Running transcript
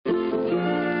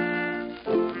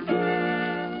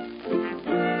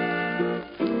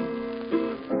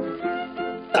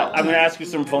I'm going to ask you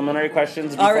some preliminary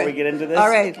questions before we get into this. All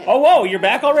right. Oh, whoa, you're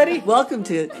back already? Welcome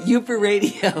to Youper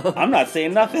Radio. I'm not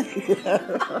saying nothing.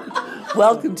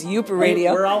 Welcome to Youper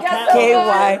Radio. We're all cat.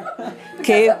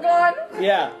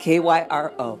 Yeah.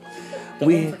 KYRO. The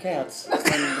home for cats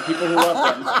and people who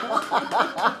love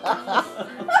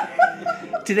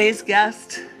them. Today's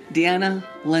guest, Deanna,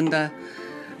 Linda.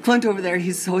 Clint over there,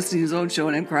 he's hosting his own show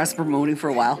and I'm cross promoting for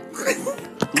a while.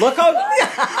 Look how...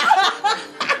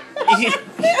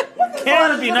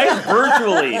 Canada be nice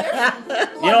virtually.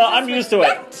 You know, I'm used to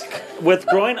it. With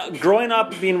growing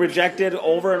up, being rejected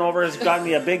over and over has gotten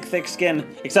me a big, thick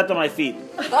skin, except on my feet.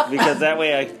 Because that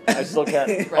way I still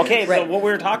can't. Okay, so what we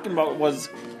were talking about was...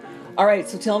 All right,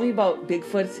 so tell me about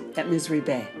Bigfoot at Misery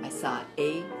Bay. I saw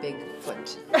a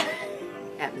Bigfoot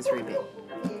at Misery Bay.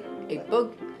 A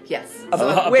bug, yes. A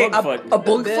Bigfoot or a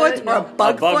Bugfoot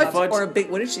Bugfoot. or a big,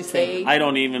 what did she say? I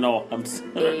don't even know. A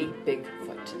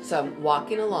Bigfoot. So I'm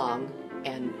walking along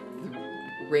and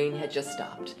the rain had just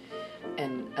stopped.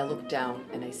 And I look down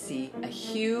and I see a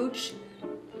huge,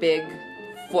 big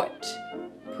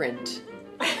footprint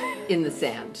in the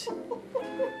sand.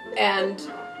 And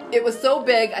it was so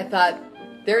big, I thought,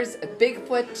 there's a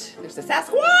Bigfoot, there's a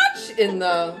Sasquatch in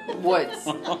the woods.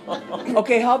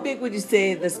 Okay, how big would you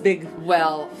say this big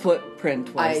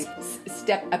footprint was?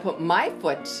 I put my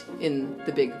foot in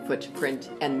the big footprint,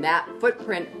 and that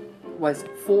footprint was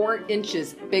 4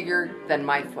 inches bigger than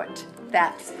my foot.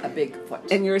 That's a big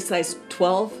foot. And you're a size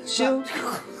 12 shoe? She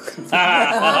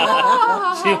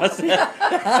was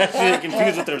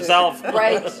confused with herself.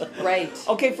 Right.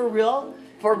 Okay, for real?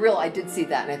 For real, I did see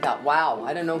that, and I thought, wow,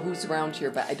 I don't know who's around here,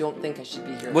 but I don't think I should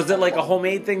be here. Was it like a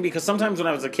homemade thing? Because sometimes when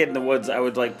I was a kid in the woods, I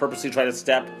would like purposely try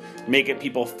to make it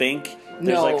people think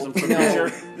there's like some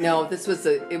furniture. No,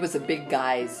 it was a big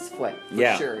guy's foot,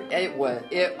 for sure.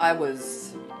 I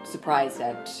was surprised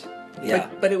at... Yeah.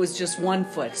 But it was just 1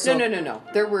 foot. So. No.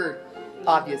 There were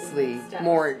obviously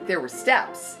more, there were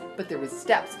steps, but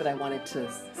I wanted to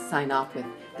sign off with,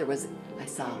 I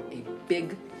saw a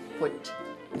big foot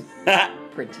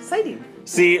print sighting.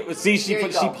 See, she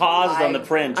paused on the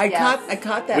print. I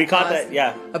caught that. We caught that,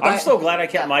 yeah. I'm so glad I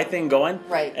kept my thing going.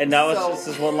 Right. And now it's just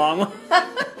this one long one.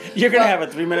 You're going to have a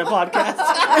 3-minute podcast.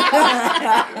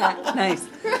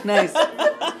 Nice.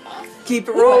 Keep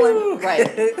it rolling.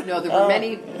 Right. No, there were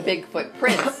many Bigfoot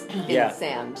prints in the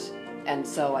sand. And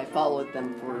so I followed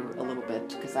them for a little bit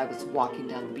because I was walking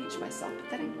down the beach myself. But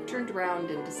then I turned around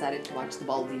and decided to watch the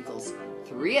bald eagles.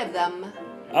 3 of them.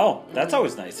 Oh, that's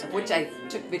always nice. Which I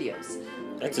took videos.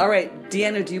 All right,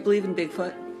 Deanna, do you believe in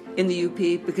Bigfoot in the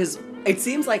UP? Because it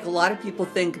seems like a lot of people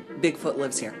think Bigfoot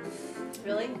lives here.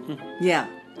 Really? Yeah.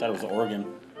 That was Oregon.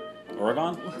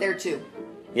 Oregon? There too.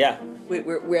 Yeah. Wait,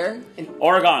 where?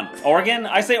 Oregon. Oregon?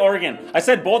 I say Oregon. I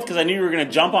said both because I knew you were going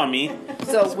to jump on me.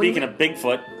 So Speaking of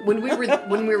Bigfoot. When we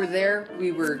were there,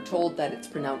 we were told that it's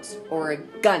pronounced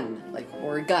Oregon, like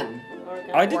Oregon.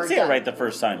 I did say it right the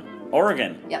first time.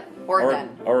 Oregon. Yep,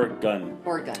 Oregon.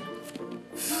 Oregon.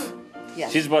 Yeah.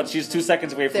 She's 2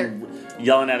 seconds away from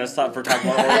yelling at us for talking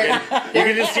about Oregon. You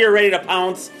can just see her ready to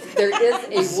pounce. There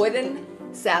is a wooden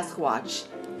Sasquatch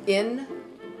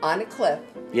on a cliff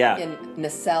in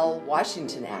Nassau,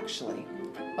 Washington, actually.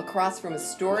 Across from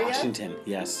Astoria. Washington,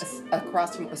 yes.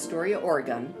 Across from Astoria,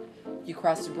 Oregon. You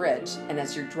cross a bridge, and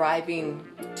as you're driving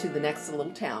to the next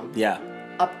little town,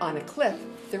 up on a cliff,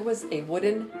 there was a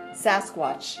wooden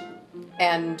Sasquatch.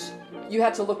 And you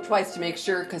had to look twice to make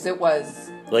sure because it was...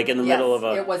 Like in the middle of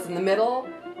a... It was in the middle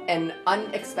and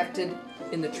unexpected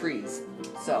in the trees.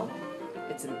 So,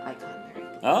 it's an icon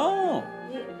there. Oh.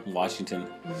 Washington.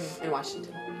 Mm-hmm. In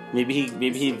Washington. Maybe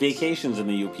he vacations in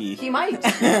the UP. He might.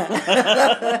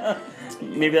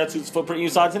 Maybe that's whose footprint you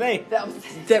saw today.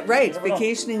 Right,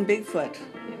 vacationing Bigfoot.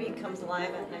 Maybe he comes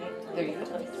alive at night. There you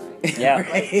go. Yeah.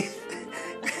 Right.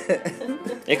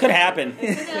 It could happen.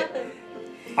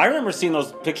 I remember seeing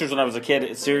those pictures when I was a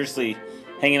kid, seriously,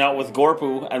 hanging out with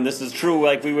Gorpoo, and this is true,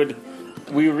 like we would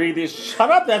read these,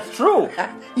 shut up, that's true.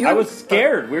 I was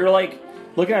scared. We were like,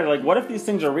 looking at it like, what if these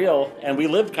things are real? And we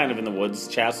lived kind of in the woods,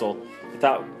 Chassel. I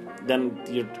thought, then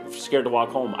you're scared to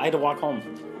walk home. I had to walk home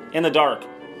in the dark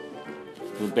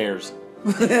with bears.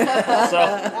 That's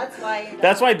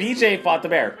why BJ fought the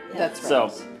bear. Yeah. That's right.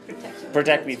 So,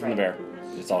 protect me from the bear.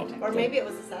 It's all. Or maybe it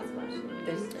was a Sasquatch.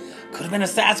 Could have been a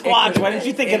Sasquatch. Why didn't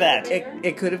you think of that?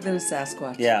 It could have been a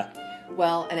Sasquatch. Yeah.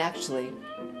 Well, and actually,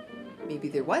 maybe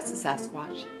there was a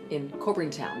Sasquatch in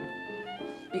Coburntown.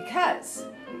 Because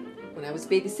when I was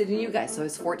babysitting you guys, so I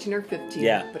was 14 or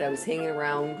 15, but I was hanging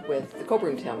around with the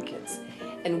Coburntown kids.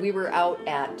 And we were out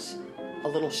at a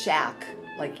little shack,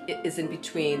 like it is in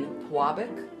between Pewabic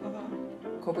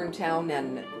Coburn Town,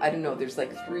 and I don't know, there's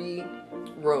like 3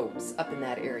 roads up in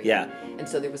that area. Yeah. And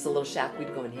so there was a little shack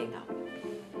we'd go and hang out.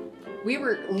 We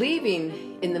were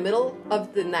leaving in the middle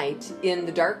of the night in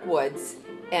the dark woods,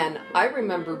 and I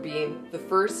remember being the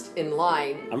first in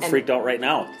line. I'm freaked out right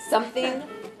now. Something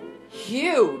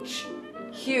huge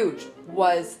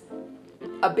was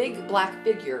a big black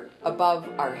figure above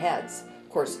our heads. Of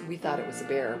course, we thought it was a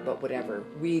bear, but whatever.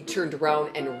 We turned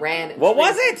around and ran. What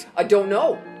was it? I don't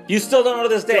know. You still don't know to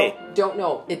this day? Don't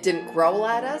know. It didn't growl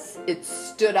at us. It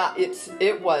stood up.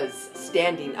 It was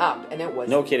standing up, and it was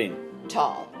No kidding.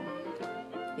 tall.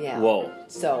 Yeah. Whoa.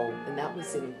 So, and that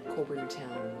was in Coburn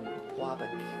Town,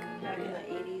 Waback. Back in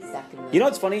the 80s. Back in the You know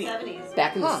what's funny? 70s.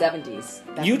 back in the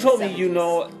 70s. Back You in the told me you 70s.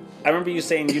 know. I remember you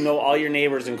saying you know all your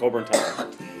neighbors in Coburn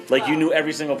Town. Like you knew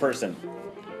every single person.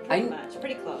 Pretty much.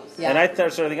 Pretty close. Yeah. And I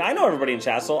started thinking, I know everybody in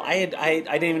Chassel. I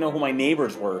didn't even know who my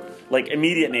neighbors were, like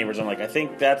immediate neighbors. I'm like, I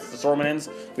think that's the Sormanins.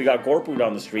 We got Gorpu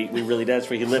down the street. We really did. That's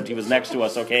where he lived. He was next to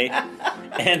us. Okay.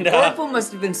 And Orville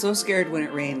must have been so scared when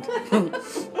it rained.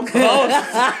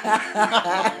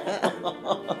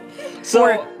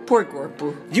 so Poor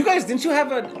Gorpu. you guys, didn't you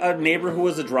have a neighbor who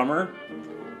was a drummer?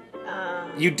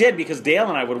 You did, because Dale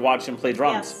and I would watch him play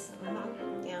drums. Yes.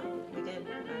 Yeah, we did.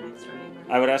 Our next door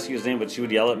neighbor. I would ask you his name, but she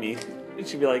would yell at me. And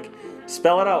she'd be like,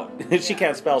 spell it out. She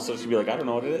can't spell, so she'd be like, I don't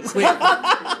know what it is.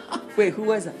 Wait, who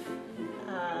was it?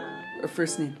 Uh, Her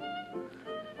first name?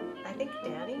 I think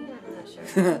Danny. I'm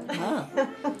not sure. Ah.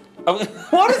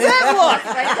 What does that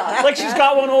look? Like she's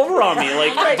got one over on me.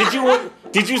 Like,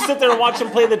 did you sit there and watch him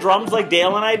play the drums like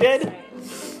Dale and I did?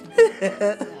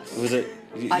 Was it?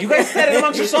 You guys said it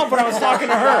amongst yourself when I was talking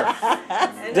to her.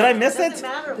 Did I miss Doesn't it?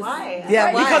 matter why.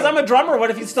 Yeah, why? Because I'm a drummer.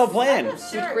 What if he's still playing? Sure.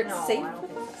 Secret No, safe? I don't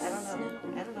think so.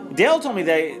 I don't know. Dale told me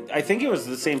that I think it was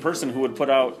the same person who would put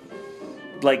out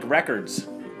like records,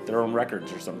 their own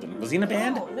records or something. Was he in a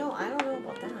band? No, I don't know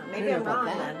about that. Maybe I I'm don't know wrong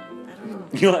about then. I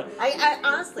don't know. You want, I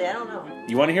honestly, I don't know.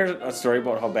 you want to hear a story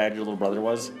about how bad your little brother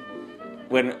was?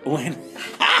 When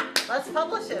Let's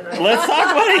publish it. Right? let's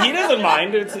talk about it. He doesn't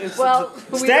mind. It's Well,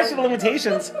 it's statute of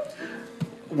limitations.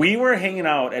 We were hanging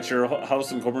out at your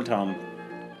house in Coburn Town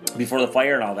before the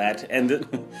fire and all that, and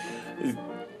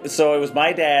so it was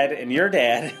my dad and your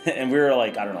dad, and we were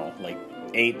like, I don't know, like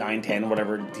 8, 9, 10,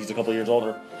 whatever. He's a couple years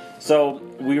older. So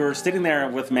we were sitting there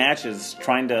with matches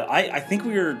trying to, I think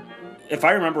we were, if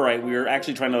I remember right, we were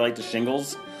actually trying to light the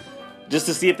shingles just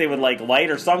to see if they would like light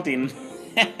or something.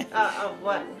 Of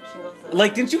what?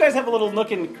 Like, didn't you guys have a little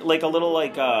nook in, like a little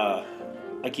like, I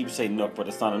keep saying nook, but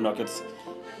it's not a nook, it's...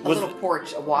 A little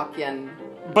porch, a walk-in.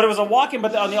 But it was a walk-in,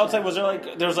 but on the outside was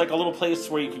there was like a little place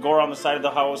where you could go around the side of the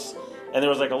house, and there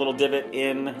was like a little divot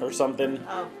in or something.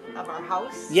 Of our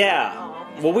house? Yeah. Oh,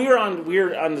 okay. Well, we were on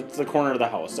the corner of the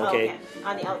house. Okay.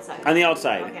 On the outside. On the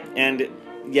outside. Okay. And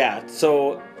yeah,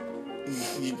 so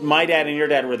my dad and your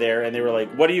dad were there, and they were like,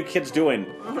 "What are you kids doing?"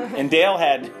 And Dale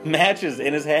had matches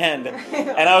in his hand,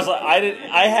 and I was like,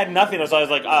 I had nothing, so I was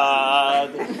like,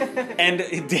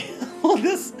 and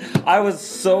Dale, I was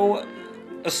so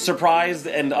surprised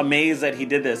and amazed that he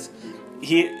did this.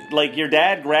 He, like, your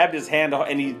dad grabbed his hand,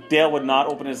 and Dale would not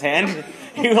open his hand.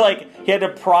 He had to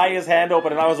pry his hand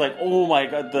open, and I was like, oh my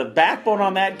god, the backbone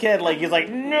on that kid. Like, he's like,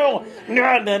 no,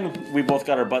 and then we both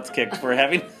got our butts kicked for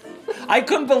having. I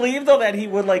couldn't believe though that he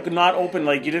would like not open.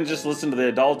 Like, you didn't just listen to the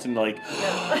adults and like,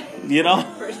 you know.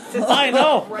 I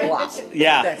know. Wow.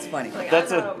 Yeah, That's funny. Like,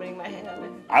 That's I'm not opening my hand.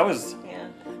 I was. Yeah.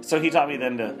 So he taught me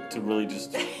then to really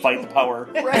just fight the power.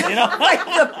 Right. You know, Fight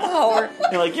the power.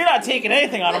 you're like, you're not taking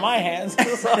anything out of my hands.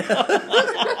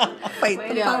 Fight Way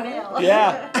the to power. go, Dale.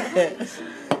 Yeah.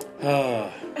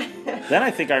 Then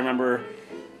I think I remember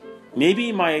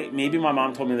maybe my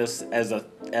mom told me this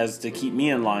as to keep me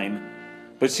in line,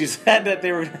 but she said that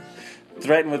they were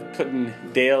threatened with putting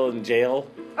Dale in jail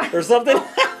or something.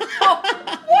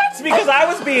 It's because I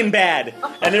was being bad,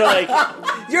 and they're like,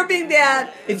 You're being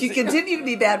bad. If you continue to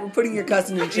be bad, we're putting your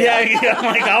cousin in jail. yeah. I'm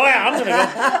like, oh yeah, I'm gonna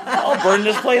go. I'll burn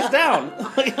this place down.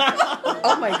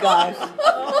 Oh my gosh.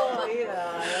 Oh,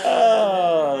 yeah.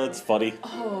 Oh, that's funny.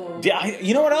 Oh.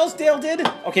 You know what else Dale did?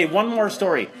 Okay, one more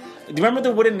story. Do you remember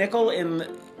the wooden nickel in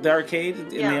the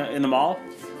arcade in the mall?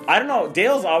 I don't know.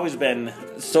 Dale's always been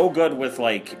so good with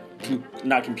like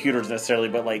not computers necessarily,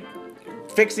 but like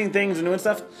fixing things and doing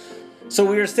stuff. So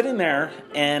we were sitting there,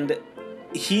 and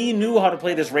he knew how to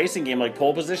play this racing game, like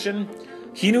pole position.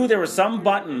 He knew there was some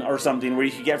button or something where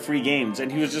you could get free games, and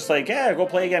he was just like, yeah, go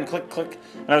play again, click, click.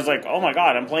 And I was like, oh my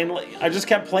god, I'm playing. I just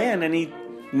kept playing, and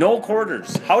no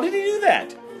quarters. How did he do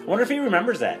that? I wonder if he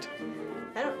remembers that.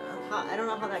 I don't know. I don't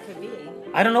know how that could be.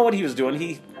 I don't know what he was doing.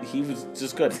 He was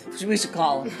just good. We should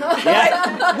call him.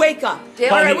 Yeah. Wake up.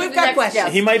 Dale, All right, he- we've got next questions.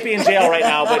 guest. He might be in jail right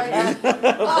now, but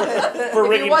for If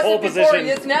rigging he pole wasn't before, he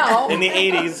position is now. in the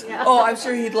 80s. Yeah. Oh, I'm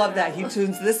sure he'd love that. He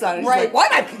tunes this on and he's Right. like,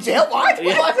 what? I'm in jail? What?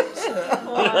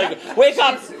 Like, wake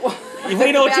up!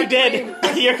 We know what you did.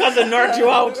 Your cousin narked you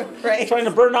out, Right. trying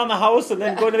to burn down the house and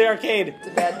then go to the arcade. It's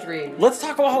a bad dream. Let's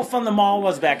talk about how fun the mall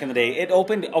was back in the day. It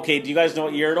opened. Okay, do you guys know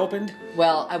what year it opened?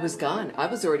 Well, I was gone. I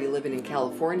was already living in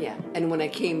California. And when I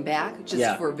came back just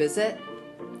Yeah. for a visit,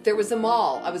 there was a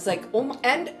mall. I was like, oh,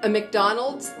 and a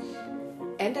McDonald's,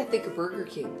 and I think a Burger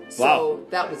King. So Wow.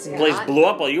 that was The place not- blew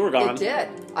up while you were gone. It did.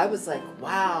 I was like,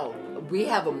 wow, we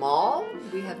have a mall?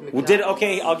 We have a Well, McDonald's?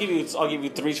 okay, I'll give you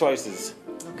three choices.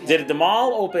 Okay. Did the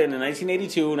mall open in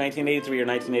 1982, 1983, or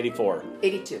 1984?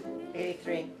 82.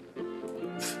 83.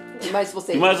 You might as well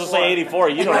say You might as well say 84.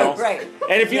 You don't know. Right.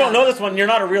 And if you don't know this one, you're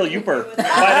not a real Youper.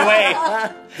 By the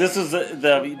way, this is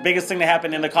the biggest thing to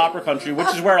happen in the Copper Country, which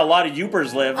is where a lot of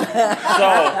Youpers live.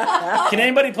 So, can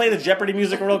anybody play the Jeopardy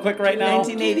music real quick right now?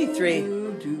 1983.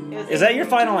 It was Is that your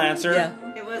final answer? Yeah.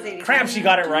 It was 83. Crap, she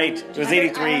got it right. It was I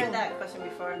 83. heard that question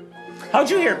before. How'd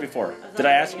you hear it before? Did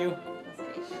I ask you?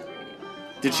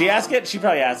 Did she ask it? She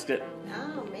probably asked it.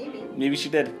 Oh, maybe. Maybe she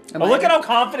did. Am Oh, I- look at how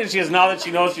confident she is now that she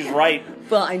knows she's right.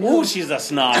 Well, I know. Ooh, she's a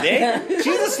snob, eh?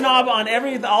 She's a snob on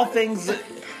all things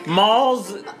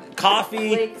malls,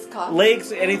 coffee,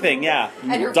 Lakes, anything, yeah.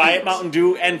 And her Diet feet. Mountain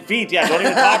Dew and feet, yeah. Don't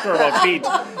even talk to her about feet.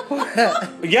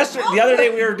 The other day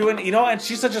we were doing, and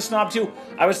she's such a snob too.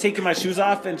 I was taking my shoes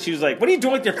off and she was like, "What are you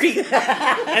doing with your feet?"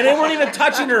 And they weren't even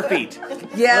touching her feet.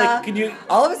 Yeah. Like, can you?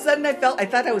 All of a sudden, I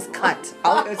thought I was cut.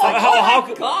 I was like,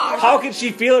 How could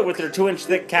she feel it with her 2-inch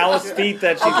thick callous feet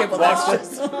that she okay, well, walks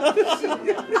that's with?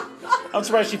 just... I'm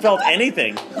surprised she felt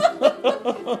anything.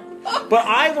 But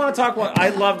I want to talk about, I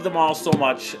loved the mall so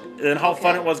much and how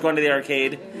fun it was going to the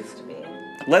arcade. It used to be.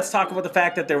 Let's talk about the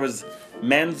fact that there was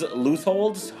men's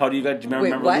Lootholds. How do you guys, do you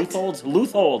remember what? Lootholds?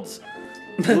 Lootholds.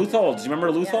 Lootholds. Do you remember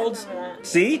Yeah, I Lootholds? remember that.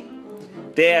 See?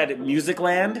 They had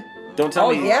Musicland. Don't tell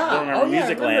Oh, me you yeah. don't remember Oh, yeah,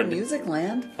 I Musicland. remember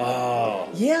Musicland. Oh.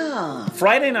 Yeah.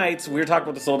 Friday nights, we were talking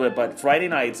about this a little bit, but Friday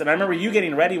nights, and I remember you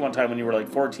getting ready one time when you were like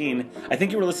 14. I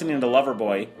think you were listening to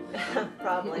Loverboy.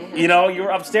 Probably. You you were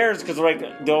upstairs because you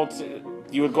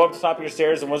would go up the top of your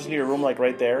stairs and wasn't your room like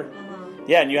right there? Mm-hmm.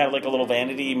 Yeah, and you had like a little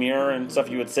vanity mirror and stuff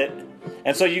you would sit.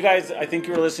 And so you guys, I think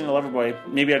you were listening to Loverboy.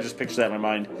 Maybe I just pictured that in my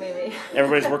mind. Maybe.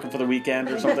 Everybody's working for the weekend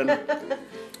or something.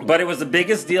 But it was the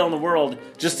biggest deal in the world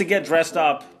just to get dressed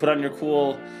up, put on your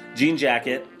cool jean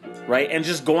jacket, right? And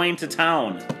just going to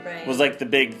town Right. was like the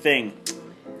big thing.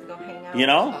 Go hang out. You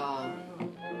know?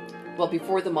 Well,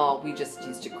 before the mall, we just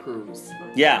used to cruise.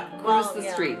 Yeah. Cruise the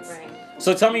streets. Right.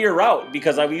 So tell me your route,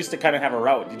 because we used to kind of have a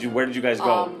route. Where did you guys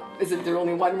go? Is it there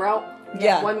only one route?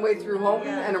 Yeah. One way through Houghton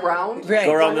and around? Right.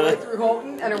 Go around One way the... through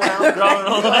Houghton and around.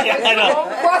 I know.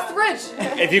 Across the bridge.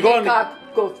 If you go on the- Hancock,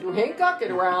 go through Hancock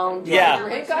and around. Yeah. Through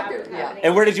Hancock and, yeah.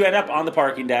 And where did you end up? On the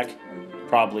parking deck?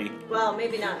 Probably. Well,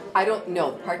 maybe not. I don't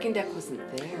know. The parking deck wasn't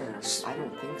there. I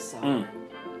don't think so.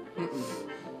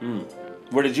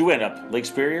 Where did you end up? Lake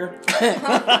Superior?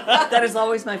 That is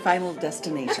always my final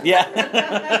destination.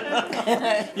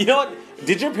 Yeah. You know what?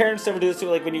 Did your parents ever do this too?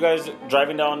 Like when you guys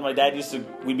driving down, my dad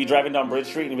we'd be driving down Bridge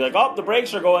Street and he'd be like, "Oh, the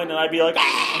brakes are going," and I'd be like,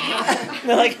 "Ah!" And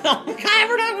they're like, "Oh God,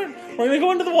 we're gonna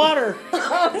go into the water."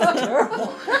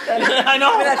 I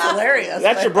know. That's hilarious.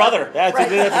 That's your brother. That's me.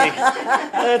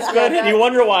 That's good. And you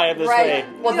wonder why I'm this way.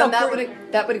 Right. Well, You know, then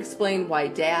that would explain why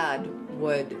Dad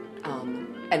would.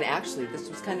 And actually, this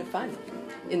was kind of fun.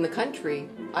 In the country,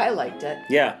 I liked it.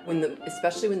 Yeah.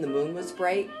 Especially when the moon was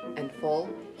bright and full,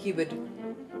 he would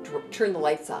turn the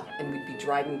lights off, and we'd be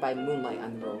driving by moonlight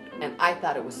on the road. And I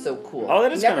thought it was so cool. Oh,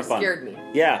 that is It never kind of fun. scared me.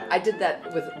 Yeah. I did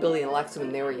that with Billy and Alexa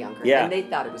when they were younger. Yeah. And they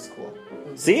thought it was cool.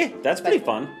 See, that's pretty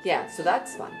fun. Yeah, so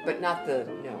that's fun, but not the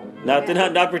no. Not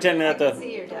pretending I that can the.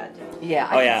 see your dad doing it. Yeah,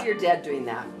 Oh, I yeah. can see your dad doing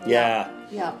that. Yeah.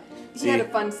 Yeah. He See. had a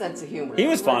fun sense of humor. He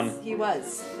was fun. He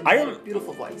was. And I he had a rem-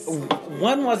 beautiful voice.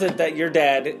 When was it that your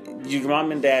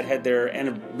mom and dad had their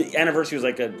anniversary? Was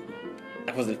like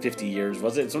was it 50 years?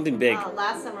 Was it something big?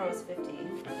 Last summer was 50.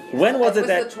 When was it the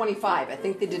that? 25. I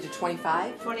think they did a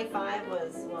 25. 25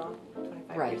 was,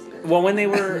 25 Right. years ago. Well, when they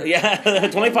were 25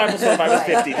 plus 25 was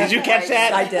 50. Did you catch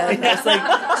that? I did. I was like,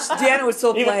 Deanna was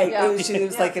so polite. Yeah. She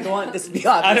was like, I don't want this to be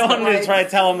obvious. I don't want but to try to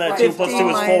tell him that 2 plus 2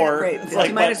 is 50 4. right, It's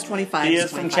 50 minus but 25 He is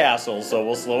is from 25. Chassel, so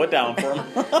we'll slow it down for him.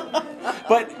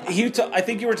 But I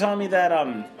think you were telling me that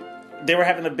they were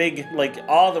having the big, like,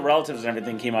 all the relatives and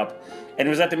everything came up. And it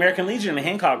was at the American Legion in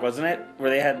Hancock, wasn't it? Where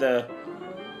they had the...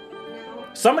 No.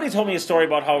 Somebody told me a story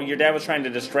about how your dad was trying to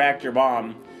distract your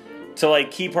mom to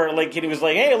like keep her like. And he was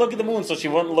like, "Hey, look at the moon," so she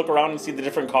wouldn't look around and see the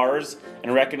different cars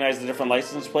and recognize the different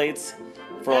license plates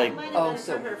for like. Might have been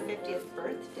for her 50th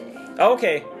birthday.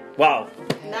 Okay, wow.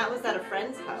 And that was at a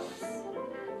friend's house.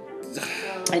 So,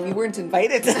 And you weren't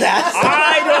invited to that.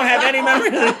 I don't have any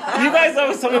memory. You guys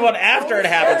always tell me about after it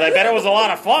happens. I bet it was a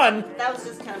lot of fun. that was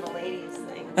just kind of a ladies'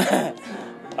 thing.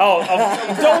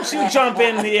 Don't you jump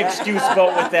in the excuse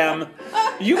boat with them.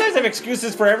 You guys have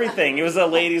excuses for everything. It was a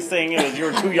ladies' thing. It was you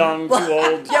were too young, too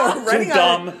old, Yeah, too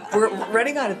dumb. We're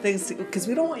running out of things because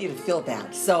we don't want you to feel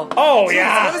bad. So. Oh, Geez,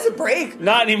 yeah. It was a break.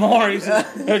 Not anymore. It's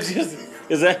just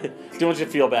is that don't want you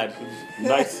to feel bad.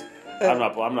 Nice. I'm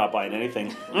not buying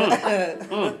anything. Yeah,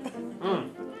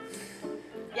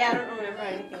 I don't remember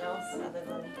anything else other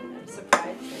than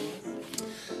surprise things.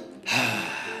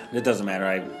 It doesn't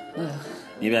matter.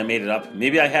 Maybe I made it up.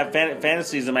 Maybe I have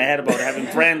fantasies in my head about having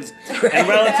friends and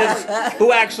relatives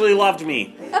who actually loved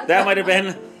me. That might have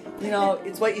been. You know,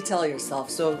 it's what you tell yourself.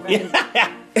 So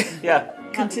Yeah.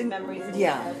 continue. Memories in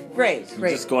Yeah, your head. great.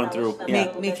 Just going through.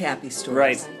 Yeah. Make happy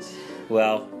stories. Right.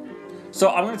 Well, so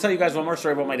I'm going to tell you guys one more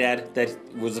story about my dad that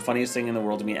was the funniest thing in the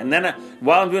world to me. And then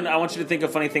while I'm doing it, I want you to think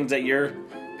of funny things that your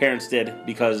parents did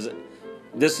because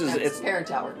it's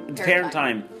parent hour. parent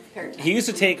time. Parent time. He used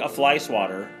to take a fly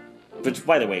swatter, which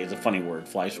by the way is a funny word,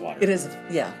 fly swatter. It is,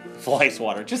 yeah. Fly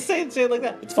swatter. Just say it like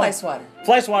that. It's Fly fun. swatter.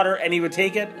 Fly swatter, and he would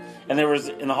take it, and there was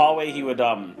in the hallway he would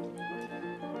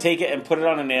take it and put it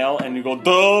on a nail, and you go,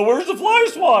 duh, where's the fly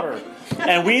swatter?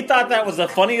 And we thought that was the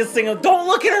funniest thing. Don't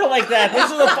look at her like that.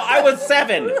 I was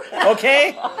 7,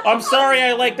 okay? I'm sorry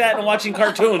I like that and watching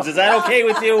cartoons. Is that okay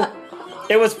with you?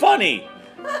 It was funny.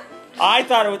 I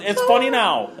thought it's funny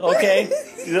now, okay?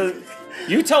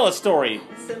 You tell a story.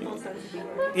 Simple sense of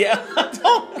humor. Yeah.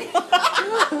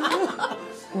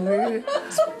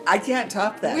 I can't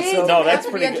top that. We So, don't No, that's have to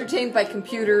be pretty good. entertained by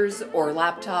computers or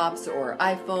laptops or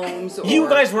iPhones. Or You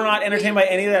guys were not entertained by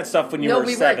any of that stuff when you No, were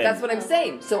we 7. weren't. That's what I'm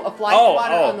saying. So a fly Oh,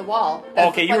 swatter oh. on the wall. that's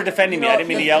Okay, the you were fun- defending me. know, I didn't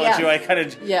mean to yell at you. I kind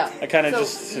of So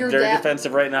just your very dad-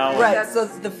 defensive right now. right. So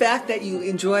the fact that you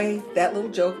enjoy that little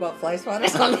joke about fly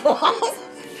swatters on the wall,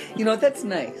 you know, that's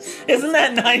nice. Isn't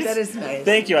that nice? That is nice.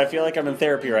 Thank you. I feel like I'm in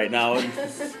therapy right now. And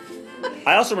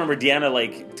I also remember Deanna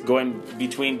like going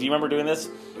between. Do you remember doing this?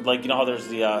 Like you know how there's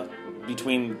the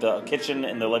between the kitchen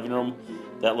and the living room,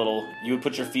 that little you would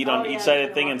put your feet on Oh, each yeah, side of the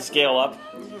yeah, thing walk and up. scale up.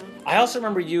 I also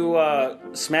remember you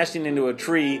smashing into a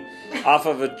tree off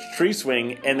of a tree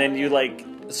swing, and then you like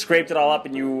scraped it all up,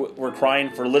 and you were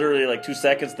crying for literally like 2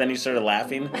 seconds. Then you started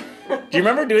laughing. Do you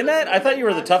remember doing that? I thought you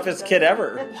were the toughest kid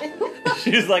ever.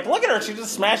 She's like, look at her. She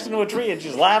just smashed into a tree and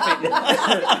she's laughing.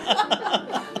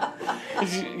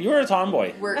 You were a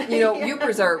tomboy.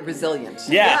 Upers are resilient.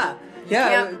 Yeah.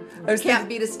 Yeah. You can't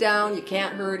beat us down. You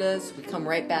can't hurt us. We come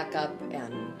right back up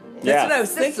and. That's Yeah. what I was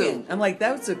Sisu. thinking. I'm like,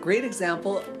 that was a great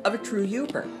example of a true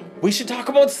Uber. We should talk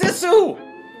about Sisu.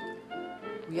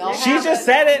 We all She have just it.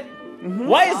 said it.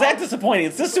 Why is that disappointing?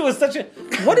 Sisu is such a.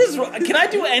 What is? Can I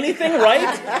do anything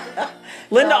right?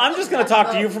 Linda, I'm just going to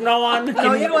talk to you from now on.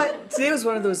 No, you know what? Today was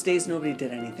one of those days nobody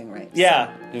did anything right.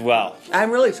 Yeah. Well. I'm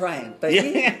really trying, but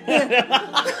That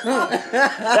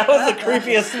was the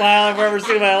creepiest smile I've ever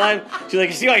seen in my life. She's like,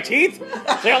 you see my teeth? She's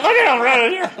like, look at them right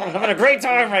here. I'm having a great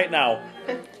time right now.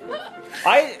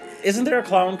 Isn't there a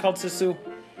clown called Sisu?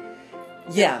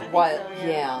 yeah, What?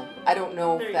 Yeah. I don't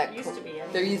know if There that. used to be, I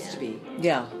There think, used yeah. to be.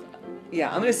 yeah.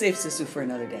 I'm going to save Sisu for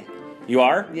another day. You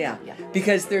are? Yeah. Yeah.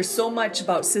 Because there's so much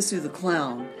about Sisu the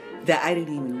clown that I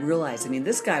didn't even realize. I mean,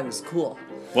 this guy was cool.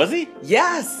 Was he?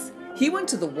 Yes. He went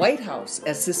to the White House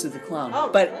as Sisu the clown. Oh,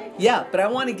 but really? yeah, but I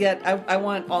want to get I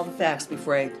want all the facts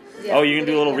before I Yeah. Oh, you can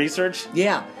do a little research?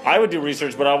 yeah. I would do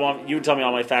research, but I want you to tell me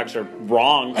all my facts are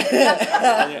wrong. I'm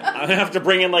gonna have to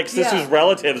bring in like Sisu's Yeah.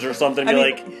 relatives or something. And be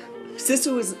like,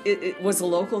 Sisu was a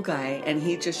local guy, and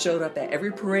he just showed up at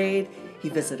every parade. He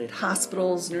visited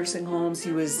hospitals, nursing homes.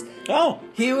 He was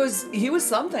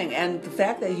something, and the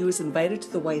fact that he was invited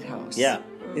to the White House, Yeah.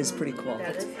 is pretty cool.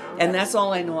 That is And that's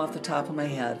all I know off the top of my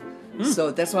head.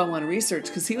 So that's why I want to research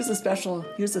because he was a special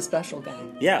guy.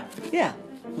 yeah. Yeah,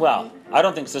 Well, I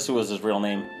don't think Sisu was his real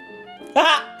name.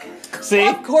 See,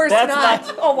 of course that's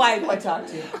not. Oh, why do I talk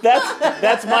to you?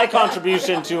 That's my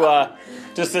contribution to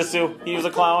Sisu. He was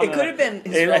a clown. It could have been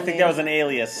his I real think name. that was an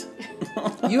alias.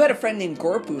 You had a friend named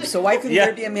Gorpu, so why couldn't Yeah.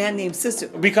 there be a man named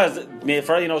Sisu? Because,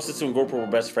 for all you know, Sisu and Gorpo were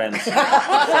best friends. So,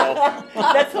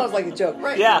 That sounds like a joke.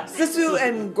 Right. yeah. Sisu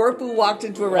and Gorpu walked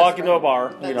into a Walk restaurant. into a bar,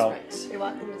 That's you know. right. They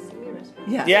walked into the Sumi restaurant.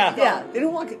 Yeah. Yeah. Yeah. They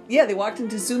don't walk. Yeah, they walked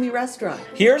into Sumi restaurant.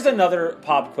 Here's another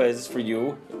pop quiz for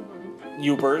you,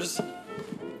 Youpers.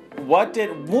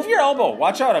 move your elbow?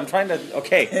 Watch out! I'm trying to.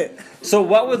 Okay. So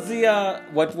what was the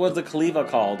Kaliva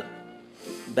called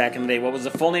back in the day? What was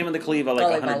the full name of the Kaliva?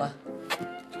 Like Kalevala.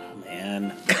 Oh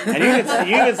man! And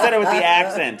you even said it with the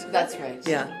accent. That's right.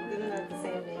 Yeah. Isn't that the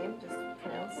same name, just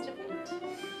pronounced different?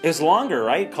 It was longer,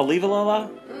 right? Kalivalala.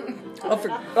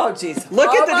 Oh, jeez. Look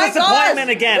at the my disappointment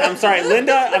gosh. again. I'm sorry,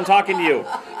 Linda. I'm talking to you.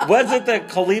 Was it the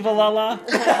Kalivalala?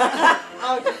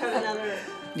 Oh, just have another.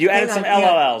 You added some Hang on,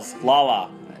 LLs.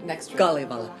 Lala. Next round.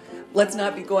 Kalevala. Let's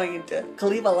not be going into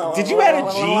Kalevala. Did you add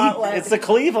a G? It's the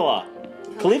Kalivala.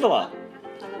 Kalivala.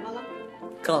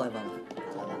 Kalavala?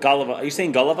 Kalevala. Gulliva. Are you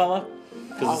saying Gullivala?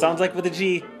 Because it sounds like with a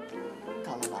G.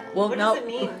 Kalalala. Well, What now does it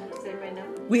mean? Does anybody know?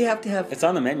 we have to have. It's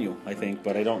on the menu, I think,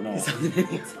 but I don't know.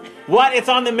 What? It's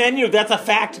on the menu. That's a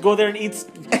fact. Go there and eat.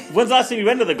 When's the last time you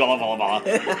went to the Gullivala?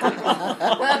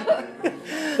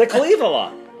 The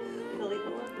Kalivala.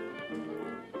 Caligula?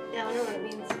 Yeah, I wonder what it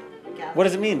means. Gather. What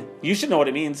does it mean? You should know what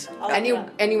it means. Oh, yeah.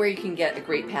 Anywhere you can get a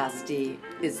great pasty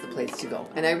is the place to go.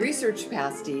 And I researched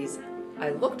pasties. I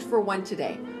looked for one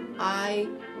today. I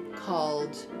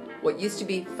called what used to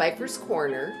be Pfeiffer's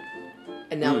Corner,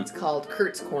 and now it's called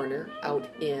Kurt's Corner out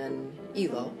in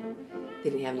Elo. They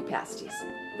didn't have any pasties.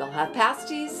 They'll have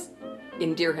pasties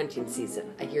in deer hunting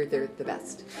season. I hear they're the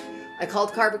best. I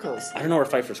called Carvacos. I don't know where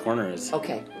Pfeiffer's Corner is.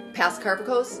 Okay, past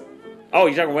Carvacos? Oh,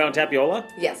 you're talking way on Tapiola?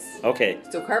 Yes. Okay.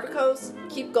 So Carvacos,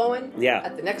 keep going. Yeah.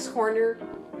 At the next corner,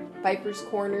 Pfeiffer's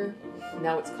Corner.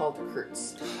 Now it's called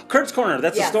Kurt's. Kurt's Corner.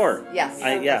 That's Yes, the store. yes,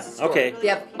 Yeah. that's the store. Okay. They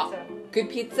have good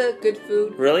pizza, good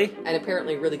food, Really? and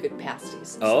apparently really good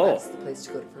pasties. Oh. So that's the place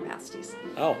to go for pasties.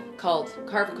 Oh. Called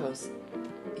Carvacos.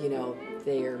 You know,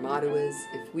 their motto is,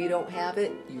 if we don't have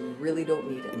it, you really don't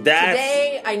need it. That's-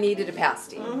 Today, I needed a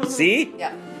pasty. See?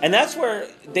 Yeah, And that's where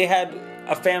they had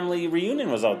a family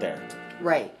reunion was out there.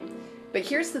 right. But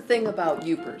here's the thing about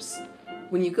Yoopers.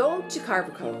 When you go to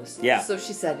Carvacos, Yeah. so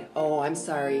she said, oh, I'm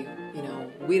sorry,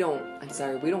 we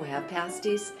don't have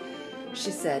pasties.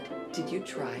 She said, did you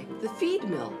try the feed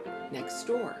mill next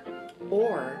door?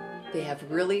 Or they have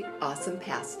really awesome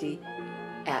pasty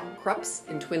at Krupp's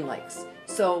in Twin Lakes.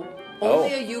 So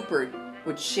only a Yooper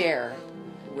would share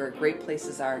where great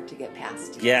places are to get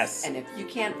pasties. Yes. And if you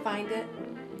can't find it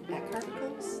at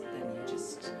Carvacos, then you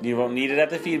just... You won't need it at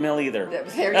the feed mill either.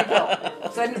 There you go.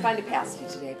 So I didn't find a pasty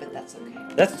today, but that's okay.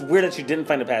 That's weird that you didn't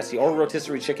find a pasty or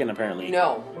rotisserie chicken, apparently.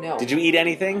 No. Did you eat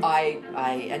anything?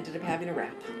 I ended up having a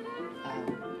wrap.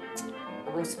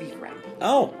 A roast beef wrap.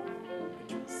 Oh.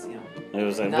 Which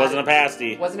was, It wasn't a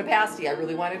pasty. Wasn't a pasty. I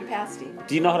really wanted a pasty.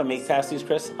 Do you know how to make pasties,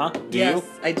 Chris? Huh? Do Yes, you?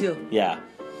 I do. Yeah.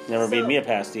 Never made So- me a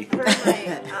pasty. For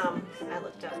my, I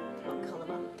looked up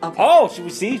Kalama. Okay. Oh, should we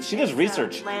see? She does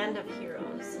research. Land of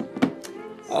Heroes.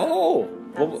 Oh.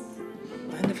 Well,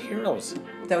 That's, Land of Heroes.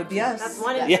 That would be us. that's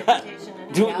one Yeah. interpretation.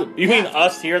 Do you mean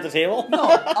us here at the table? No,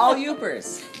 all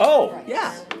Yoopers. Oh. Right. Yeah.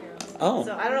 Land of Heroes. Oh.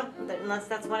 So I don't know, unless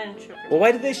that's one interpretation. Well,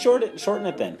 why did they shorten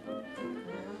it then?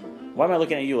 Why am I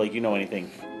looking at you like you know anything?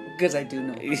 Because I do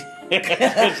know.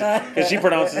 Because she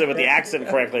pronounces it with the accent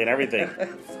correctly and everything.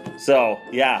 So,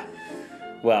 yeah.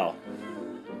 Well.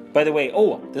 By the way,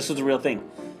 this was a real thing.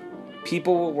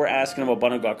 People were asking about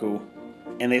Banugaku,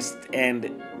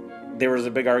 and there was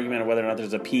a big argument of whether or not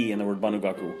there's a P in the word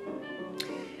Banugaku.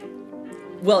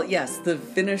 Well, yes, the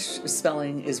Finnish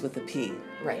spelling is with a P.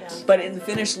 Right. Yeah. But in the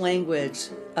Finnish language,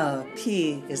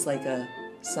 P is like a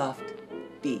soft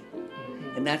B.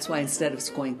 And that's why instead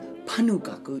of going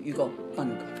Panugaku, you go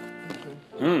Banugaku.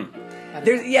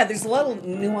 There's a lot of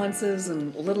nuances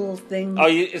and little things. Oh,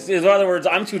 in other words,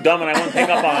 I'm too dumb and I won't pick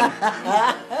up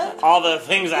on all the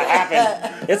things that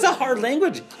happen. It's a hard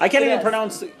language. I can't even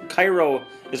pronounce Cairo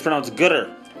is pronounced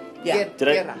gooder. Yeah. Did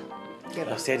I? Get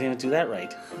Oh, see, I didn't even do that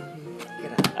right.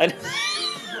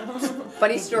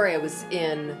 Funny story. I was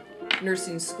in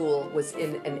nursing school. Was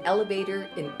in an elevator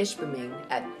in Ishpeming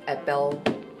at Bell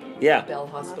Yeah.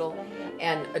 Hospital,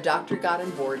 and a doctor got on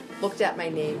board, looked at my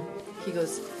name. He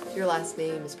goes, "Your last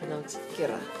name is pronounced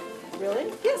Kira."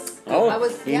 Really? Yes. Oh,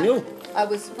 he knew. I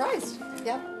was surprised.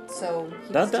 Yeah. So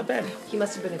he Not must that have- bad. He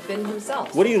must have been a Finn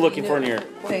himself. What are you He looking for in knew. here?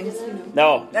 Things.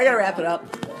 No. I gotta wrap it up.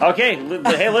 Okay.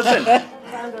 Hey, listen.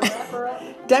 Time to wrap her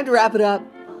up. Time to wrap it up.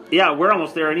 Yeah, we're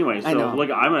almost there anyway. So I know.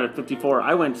 look, I'm at 54.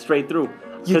 I went straight through. You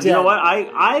Because you know did. what?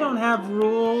 I don't have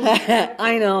rules.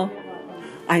 I know.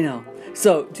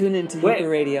 So tune into Wait.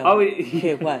 Yooper Radio. Oh,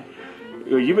 Okay, what?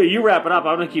 You wrap it up.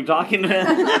 I'm gonna keep talking.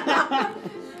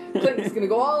 Clinton's gonna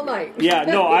go all night. Yeah,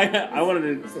 no, I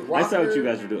wanted to. I saw what you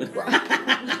rocker. guys were doing.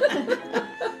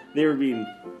 They were being,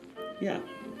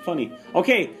 funny.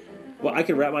 Okay, well, I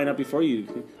could wrap mine up before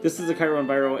you. This is the Cairo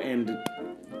Enviro, and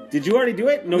did you already do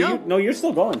it? No, No. you're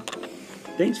still going.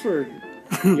 Thanks for,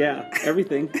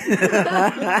 everything.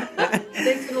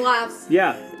 Thanks for the laughs.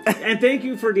 Yeah. And thank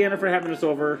you for Deanna for having us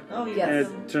over. Oh, Yes. yes.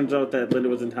 And it turns out that Linda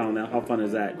was in town now. How fun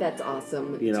is that? That's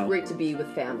awesome. You It's know. great to be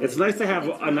with family. It's nice to have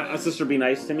a sister be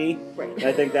nice to me. Right.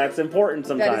 I think that's important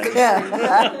sometimes.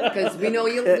 Because we know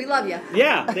you. We love you.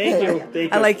 Yeah, thank you. Thank you.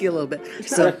 I like you a little bit.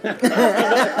 So Thank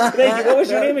you. What was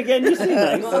your name again? You seem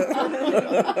nice.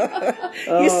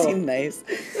 you seem nice.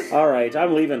 All right,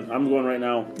 I'm leaving. I'm going right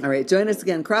now. All right, join us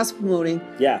again. Cross promoting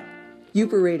Yeah.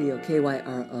 Uper Radio,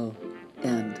 KYRO,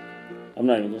 and I'm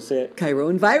not even going to say it. Cairo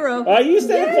and Viro. Oh, you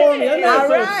said it for me. I know All it's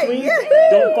so right. sweet. Yahoo.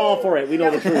 Don't fall for it. We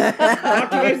know the truth. Talk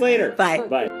to you guys later. Bye.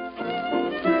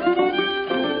 Bye.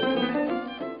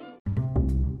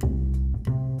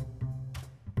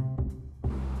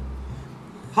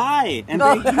 Hi, and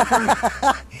thank you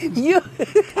for, You,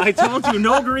 I told you,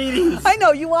 no greetings. I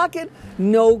know you walk in,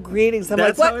 no greetings. I'm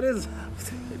That's like, how what? it is.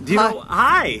 Do you know?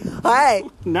 Hi. Hi.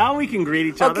 Now we can greet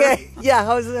each other. Okay. Yeah.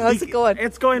 How's it going?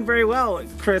 It's going very well.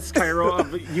 Chris Cairo of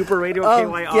Uper Radio, Oh,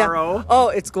 KYRO. yeah. Oh,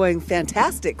 it's going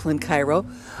fantastic, Clint Cairo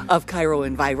of Cairo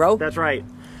and Viro. That's right.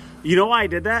 You know why I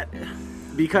did that?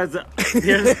 Because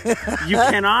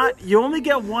you only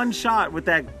get one shot with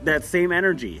that same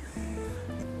energy,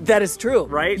 That is true.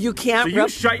 right? You can't. So you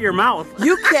shut your mouth.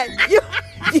 You can't.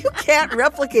 You can't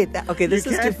replicate that. Okay, this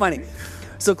You is too can't. funny.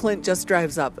 So Clint just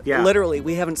drives up. Yeah. Literally,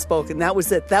 we haven't spoken. That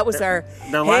was it. That was our.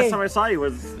 The hey. last time I saw you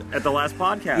was at the last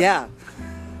podcast. Yeah.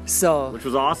 So. Which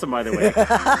was awesome, by the way.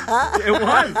 It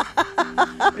was.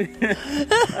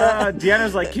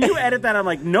 Deanna's like, can you edit that? I'm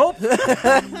like, nope.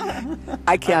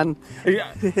 I can.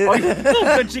 Yeah.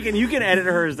 Oh, good chicken. You can edit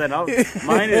hers then.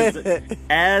 Mine is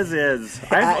as is.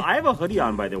 I have a hoodie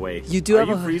on, by the way. You do Are have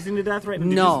you a hoodie? freezing to death right now?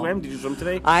 Did No. you swim? Did you swim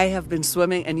today? I have been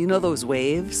swimming, and you know those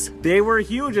waves? They were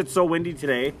huge. It's so windy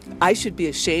today. I should be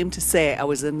ashamed to say I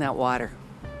was in that water.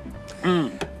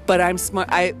 Mm. But I'm smart.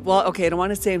 I don't want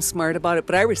to say I'm smart about it,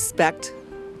 but I respect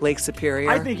Lake Superior.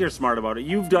 I think you're smart about it.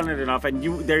 You've done it enough, and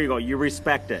there you go. You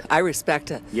respect it. I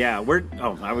respect it. Yeah,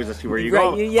 I was just where you Right,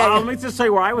 go. yeah. Let me just tell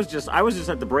you where I was just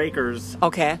at the Breakers,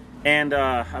 Okay. and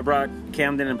I brought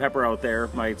Camden and Pepper out there,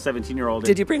 my 17-year-old.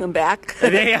 Did you bring them back?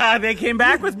 They came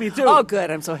back with me too. Oh,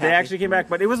 good. I'm so happy. They actually came back,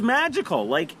 but it was magical.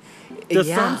 Like the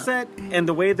Yeah. sunset and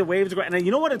the way the waves were going. And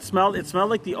you know what it smelled? It smelled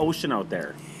like the ocean out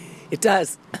there. It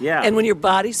does. Yeah. And when you're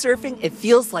body surfing, it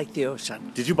feels like the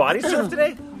ocean. Did you body surf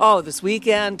today? Oh, this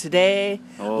weekend, today,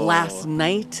 Oh. last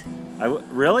night.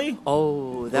 Really?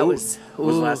 Oh, that was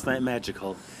last night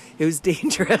magical? It was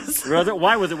dangerous.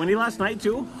 Why was it windy last night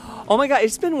too? Oh my God,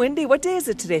 it's been windy. What day is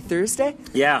it today? Thursday?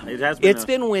 Yeah, it has been. It's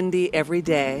been windy every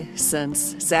day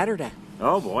since Saturday.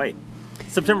 Oh boy,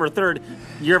 September 3rd,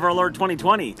 year of our Lord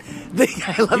 2020.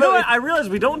 I love You know it. what? I realize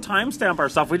we don't timestamp our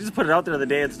stuff. We just put it out there the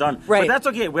day it's done. Right. But that's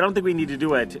okay. We don't think we need to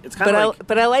do it. It's kind of like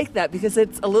But I like that because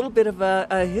it's a little bit of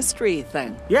a history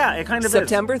thing. yeah, it kind of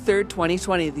September 3rd,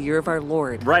 2020, the year of our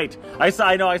Lord. is. Right.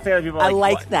 I know. I say that to people. I Like,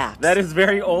 like "What?" that. That is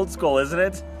very old school, isn't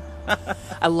it?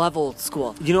 I love old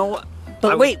school. You know.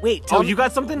 But wait. Oh, you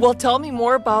got something? Well, tell me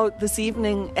more about this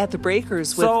evening at the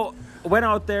Breakers. So went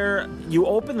out there. You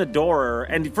opened the door,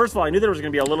 and first of all, I knew there was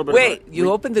going to be a little bit. Wait, of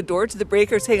you opened the door to the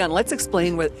Breakers? Hang on, let's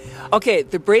explain what... Okay,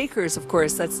 the Breakers, of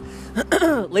course, that's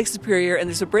Lake Superior, and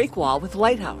there's a break wall with a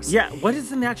lighthouse. Yeah. What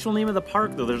is the actual name of the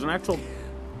park, though? There's an actual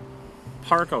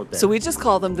park out there. So we just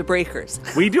call them the Breakers.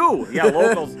 We do. Yeah,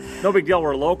 locals. No big deal.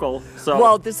 We're local. So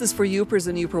Well, this is for Youpers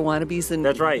and Youper wannabes and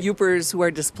That's right. Youpers who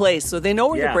are displaced, so they know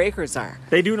where Yeah. the Breakers are.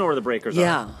 they do know where the Breakers are.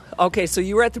 Yeah. Okay, so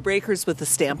you were at the Breakers with the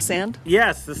stamp sand?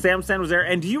 Yes, the stamp stand was there.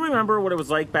 And do you remember what it was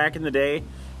like back in the day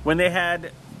when they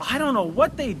had, I don't know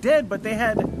what they did, but they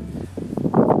had,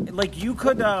 like you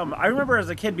could, I remember as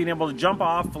a kid being able to jump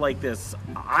off like this,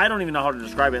 I don't even know how to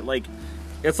describe it. Like,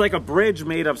 it's like a bridge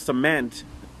made of cement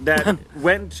that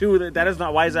went to, that is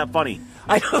not, why is that funny?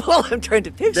 Well, I'm trying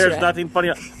to picture There's it. nothing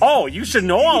funny. Oh, you should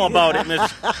know all about it,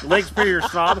 Miss Lake Superior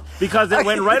snob, because it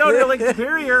went right out to Lake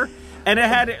Superior, and it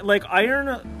had like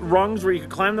iron rungs where you could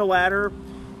climb the ladder,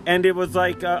 and it was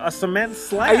like a cement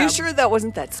slab. Are you sure that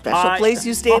wasn't that special I- place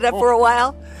you stayed at for a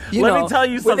while? You Let know, me tell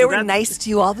you where something. they were That's- nice to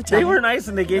you all the time. They were nice,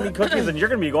 and they gave me cookies, and you're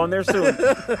going to be going there soon.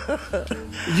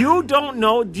 You don't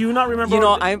know? Do you not remember? You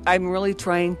know, what I'm really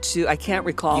trying to. I can't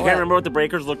recall. you it. can't remember what the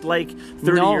Breakers looked like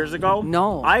 30 No. years ago?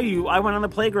 No. I went on the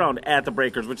playground at the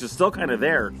Breakers, which is still kind of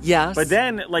there. Yes. But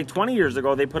then, like 20 years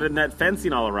ago, they put in that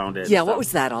fencing all around it. Yeah, So what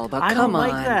was that all about? I Come don't on.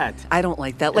 like that. I don't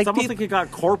like that. It's Like almost peop- like it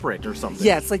got corporate or something.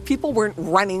 yeah, it's like people weren't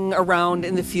running around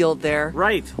in the field there.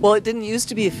 Right. Well, it didn't used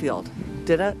to be a field,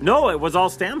 did it? No, it was all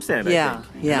stamp sand, I Yeah,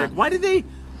 think. yeah. Like,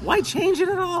 why change it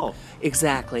at all?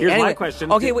 Exactly. Here's my Anyway,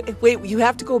 question. Okay, wait. You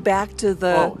have to go back to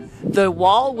Oh. the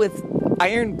wall with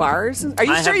iron bars? Are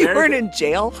you I sure have you very weren't good- in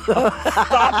jail?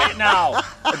 Stop it now.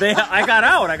 I got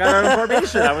out. I got out on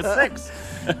probation. I was 6.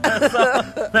 So,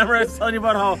 remember I was telling you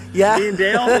about how Yeah. me and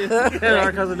Dale, and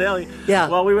our cousin Dale. Yeah.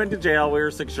 Well, we went to jail. We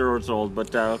were 6 years old, but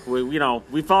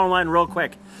we fell in line real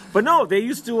quick. But no, they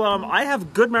used to. I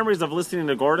have good memories of listening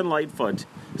to Gordon Lightfoot,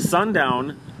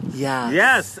 Sundown. Yeah.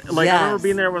 Yes, like Yes. I remember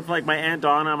being there with like my Aunt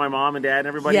Donna, my mom and dad, and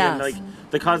everybody, and Yes. like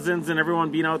the cousins and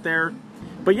everyone being out there.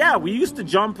 But yeah, we used to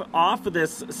jump off of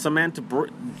this cement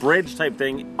bridge type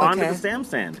thing onto Okay. the Stam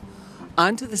Sand.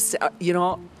 Onto the,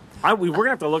 We're gonna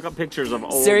have to look up pictures of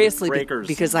old seriously, breakers.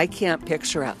 because I can't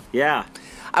picture it. Yeah.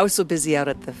 I was so busy out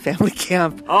at the family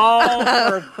camp.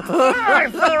 Oh, I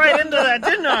fell right into that,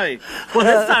 didn't I? Well,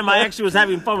 this time I actually was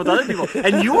having fun with other people,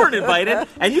 and you weren't invited,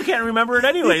 and you can't remember it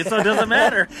anyway, so it doesn't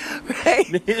matter. Right?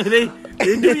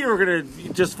 They knew you were gonna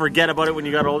just forget about it when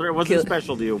you got older. It wasn't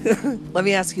special to you. Let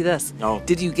me ask you this. Oh.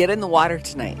 Did you get in the water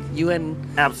tonight? You and...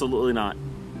 Absolutely not.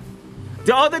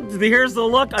 Oh, here's the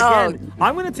look again.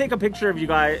 I'm going to take a picture of you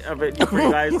guys for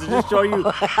you guys to just show you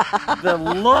the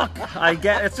look I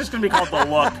get. It's just going to be called the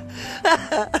look.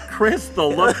 Chris, the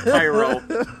look, Cairo.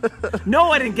 No,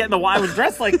 I didn't get in the water. I was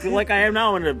dressed like I am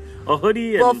now in a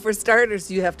hoodie. And, Well, for starters,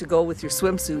 you have to go with your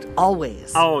swimsuit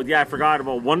always. oh yeah, I forgot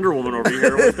about Wonder Woman over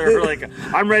here. With her, like,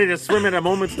 I'm ready to swim at a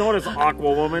moment's notice,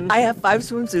 Aqua Woman. I have 5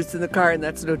 swimsuits in the car, and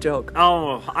that's no joke.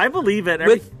 Oh, I believe it.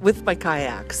 With my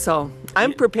kayak, so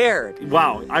I'm prepared.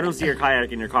 Wow, I don't see your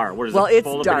kayak in your car. What is Well, it? it's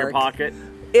Fold up in your dark. pocket.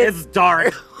 It's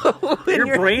dark. When Your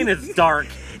you're- brain is dark.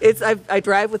 I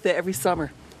drive with it every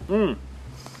summer.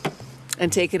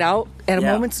 And take it out at a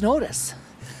Yeah. moment's notice.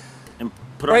 And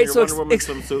put on Right, your so Wonder Woman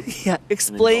swimsuit. Yeah,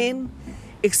 explain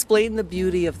the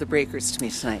beauty of the breakers to me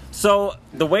tonight. So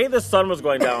the way the sun was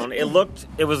going down, it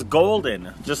was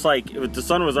golden, just like the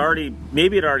sun was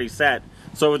maybe it already set.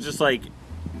 So it was just like,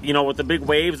 with the big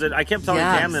waves. And I kept telling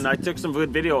Yes. Camden, I took some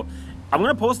good video. I'm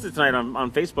going to post it tonight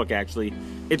on Facebook, actually.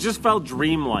 It just felt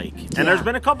dreamlike. And Yeah. there's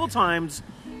been a couple times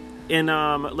in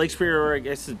Lake Superior, or I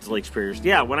guess it's Lake Superior.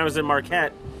 Yeah, when I was in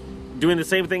Marquette doing the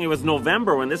same thing. It was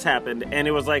November when this happened, and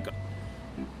it was like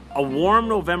a warm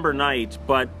November night,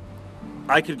 but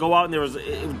I could go out and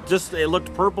it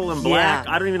looked purple and black.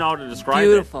 Yeah. I don't even know how to describe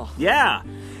Beautiful. it. Yeah.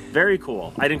 Very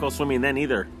cool. I didn't go swimming then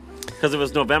either because it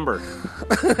was November.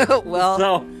 Well,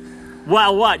 So,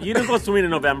 well, what? You didn't go swimming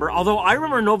in November. Although I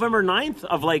remember November 9th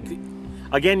of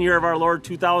again, year of our Lord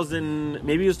 2000,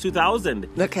 maybe it was 2000.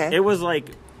 Okay. It was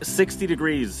 60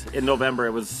 degrees in November.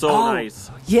 It was so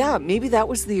nice. Yeah, maybe that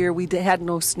was the year we had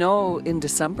no snow in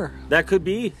December. That could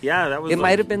be. Yeah, that was. It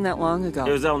might have been that long ago.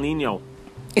 It was El Nino.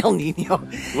 El Nino.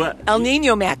 What? El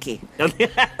Nino Mackie. El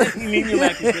Nino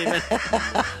Mackie came in.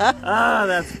 Ah,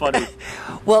 that's funny.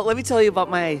 Well, let me tell you about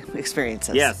my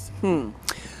experiences. Yes.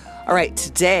 All right,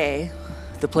 today,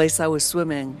 the place I was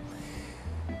swimming,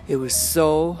 it was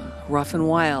so rough and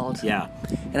wild. Yeah.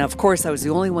 And of course, I was the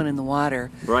only one in the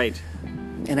water. Right.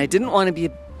 And I didn't want to be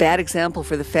a bad example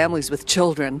for the families with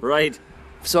children. Right.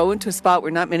 So I went to a spot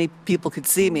where not many people could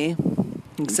see me,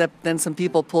 except then some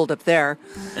people pulled up there.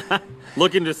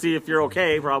 Looking to see if you're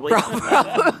okay, probably.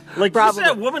 Like, Probably.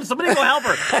 that woman, somebody go help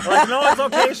her. Like, no, it's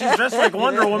okay. She's dressed like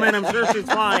Wonder Woman. I'm sure she's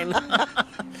fine.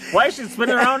 Why is she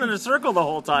spinning around in a circle the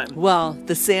whole time? Well,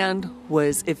 the sand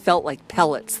it felt like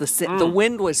pellets. The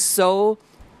wind was such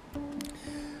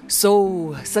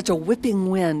a whipping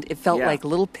wind. It felt Yeah. like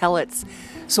little pellets.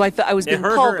 So I was It being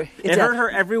hurt her. pulverized. It hurt her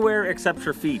everywhere except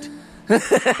her feet.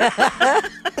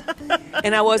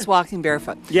 And I was walking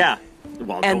barefoot. Yeah.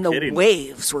 Well, And no the kidding.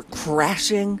 waves were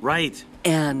crashing Right.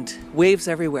 and waves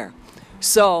everywhere.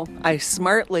 So I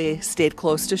smartly stayed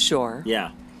close to shore Yeah.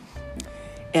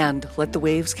 and let the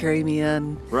waves carry me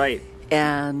in. Right.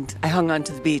 And I hung on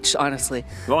to the beach, honestly,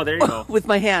 Oh, there you go. with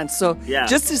my hands. So Yeah.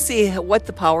 just to see what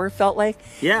the power felt like.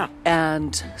 Yeah.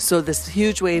 And so this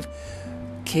huge wave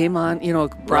came on,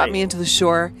 brought Right. me into the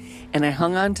shore, and I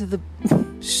hung on to the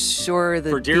shore, the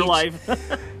For dear beach, life.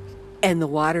 and the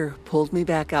water pulled me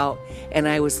back out, and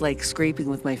I was like scraping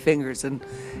with my fingers. And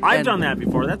I've done that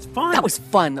before. That's fun. That was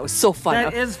fun. That was so fun.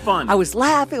 That is fun. I was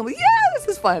laughing. I'm like, yeah, this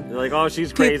is fun. You're like, oh,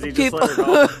 she's crazy. Just People, let her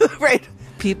go. right?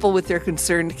 People with their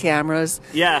concerned cameras.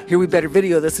 Yeah. Here, we better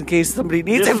video this in case somebody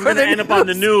needs This it is for going the to end up on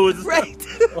the news. Right.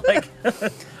 Like,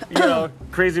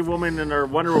 crazy woman in her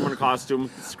Wonder Woman costume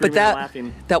But screaming and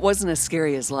laughing. that wasn't as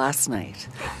scary as last night.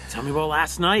 Tell me about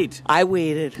last night. I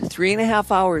waited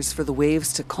 3.5 hours for the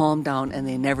waves to calm down, and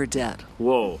they never did.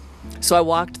 Whoa. So I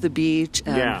walked the beach,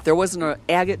 and Yeah. there wasn't an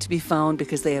agate to be found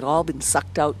because they had all been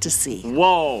sucked out to sea.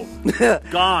 Whoa.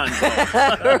 Gone.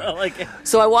 Like,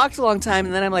 So I walked a long time,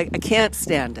 and then I'm like, I can't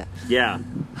stand it. yeah.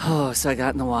 Oh, so I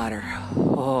got in the water.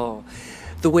 Oh,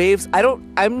 The waves,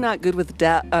 I'm not good with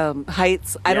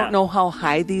heights. I don't know how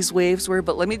high these waves were,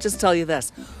 but let me just tell you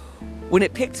this. When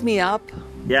it picked me up,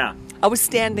 Yeah. I was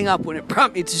standing up when it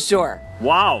brought me to shore.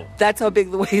 Wow. That's how big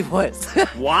the wave was.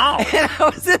 Wow. And I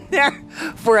was in there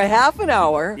for a half an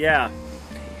hour. Yeah.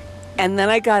 And then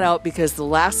I got out because the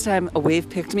last time a wave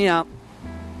picked me up,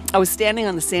 I was standing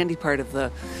on the sandy part of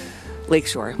the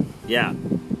lakeshore, Yeah.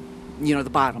 the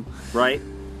bottom. Right.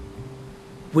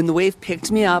 When the wave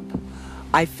picked me up,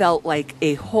 I felt like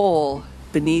a hole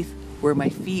beneath where my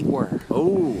feet were.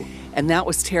 Oh. And that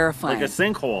was terrifying. Like a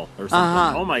sinkhole or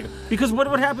something. Oh my god. Because what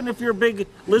would happen if your big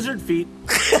lizard feet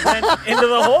went into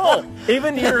the hole?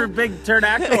 Even your big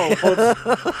pterodactyl hooves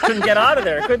couldn't get out of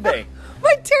there, could they?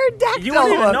 My pterodactyl You wouldn't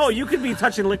even hooves. know. You could be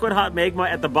touching liquid hot magma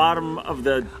at the bottom of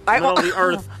the I middle of al- the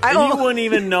earth, I and you al- wouldn't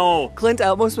even know. Clint, I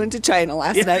almost went to China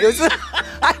last night. It was,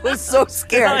 I was so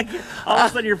scared. Like, all of a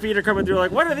sudden, your feet are coming through. Like,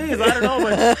 what are these? I don't know,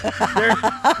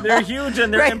 but they're huge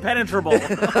and they're Right. impenetrable.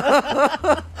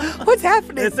 What's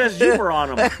happening? It says Jupiter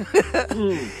on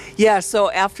them. Yeah,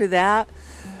 so after that,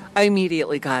 I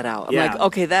immediately got out. I'm Yeah. like,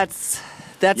 okay, that's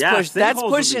Yeah, that's sinkholes would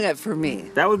pushing be- it for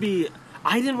me. That would be.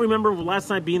 I didn't remember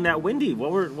last night being that windy. What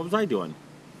was I doing?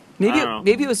 I don't know.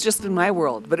 Maybe it was just in my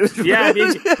world, but it was Yeah,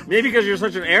 maybe because you're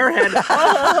such an airhead.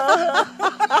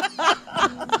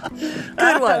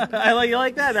 good one. You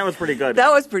like that? That was pretty good.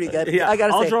 That was pretty good. Yeah, I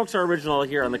gotta all say. jokes are original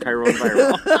here on the Chiron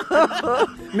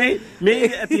Viral.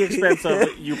 Maybe at the expense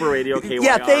of Uber Radio KYRO.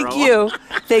 Yeah, thank you.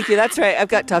 That's right. I've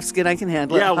got tough skin. I can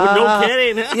handle Yeah, it. well, no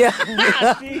kidding.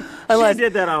 Yeah. she Unless-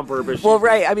 did that on purpose. Well,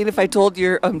 right. I mean, if I told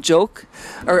your joke,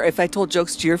 or if I told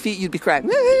jokes to your feet, you'd be crying.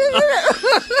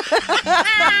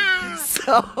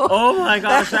 So Oh my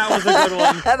gosh, that was a good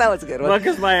one. that was a good one.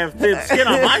 Because I have thin skin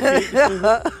on my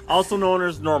feet, also known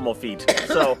as normal feet.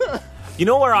 So, you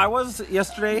know where I was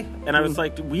yesterday? And I was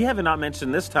like, we have not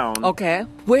mentioned this town. Okay.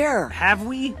 Where? Have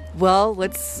we? Well,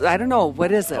 I don't know.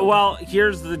 What is it? Well,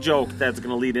 here's the joke that's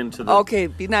going to lead into the. Okay,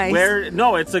 be nice.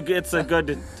 No, it's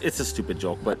a stupid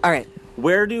joke, but. All right.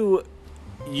 Where do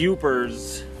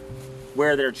Yoopers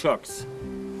wear their chooks?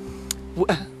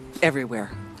 Everywhere.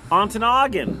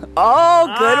 Ontonagon. Oh,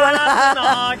 good one.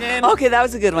 Ontonagon. Okay, that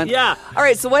was a good one. Yeah. All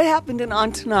right, so what happened in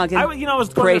Ontonagon? I was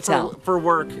Pray going tell. there for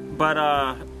work, but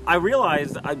I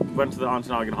realized I went to the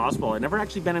Ontonagon Hospital. I'd never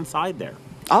actually been inside there.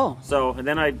 Oh. So, and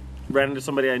then I ran into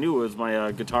somebody I knew. It was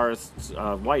my guitarist's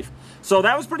wife. So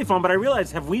that was pretty fun, but I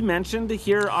realized, have we mentioned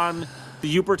here on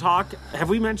the Yooper Talk, have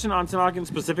we mentioned Ontonagon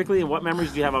specifically, and what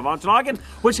memories do you have of Ontonagon,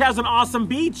 which has an awesome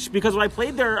beach? Because when I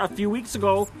played there a few weeks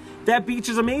ago, that beach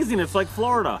is amazing. It's like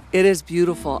Florida. It is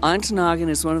beautiful. Ontonagon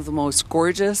is one of the most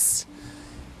gorgeous,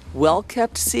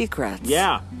 well-kept secrets.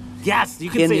 Yeah. Yes, you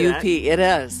can In say UP, it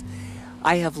is.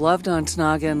 I have loved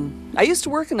Ontonagon. I used to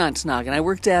work in Ontonagon. I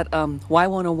worked at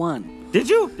Y101. that. Did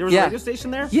you? There was Yeah. a radio station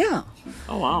there? Yeah.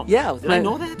 Oh, wow. Yeah, Did I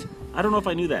know that? I don't know if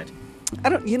I knew that. I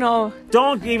don't,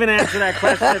 Don't even answer that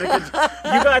question.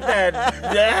 You got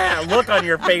that look on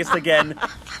your face again,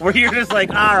 where you're just like,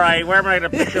 all right, where am I going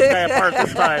to pick this guy apart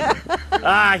this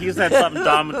time? He said something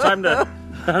dumb. Time to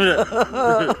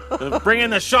bring in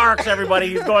the sharks, everybody.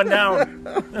 He's going down.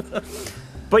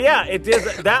 But yeah, it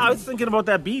is. That I was thinking about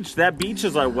that beach. That beach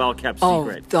is a well-kept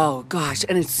secret. Oh, gosh.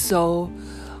 And it's so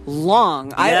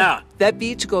long. Yeah. That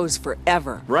beach goes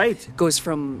forever. Right. Goes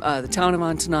from the town of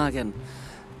Ontonagon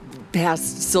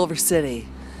past Silver City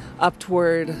up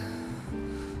toward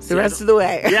the rest of the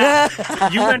way. Yeah.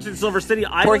 You mentioned Silver City.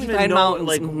 I don't even Porcupine know.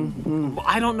 Mountains.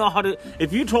 I don't know how to.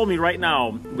 If you told me right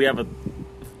now we have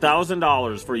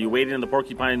 $1,000 for you waiting in the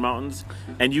Porcupine Mountains,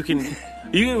 and you can,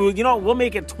 we'll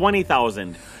make it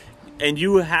 20,000, and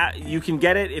you can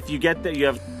get it if you get there. You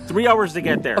have 3 hours to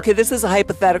get there. Okay, this is a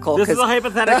hypothetical. This is a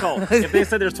hypothetical. If they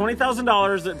said there's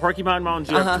 $20,000 at Porcupine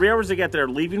Mountains, you have 3 hours to get there,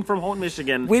 leaving from Houghton,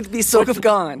 Michigan. We'd be so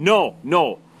gone.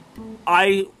 No.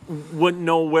 I wouldn't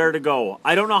know where to go.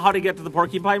 I don't know how to get to the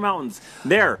Porcupine Mountains.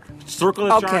 There, circle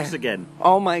the sharks again.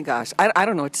 Oh my gosh, I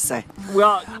don't know what to say.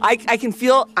 Well, I can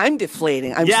feel I'm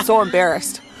deflating. I'm Yeah. so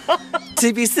embarrassed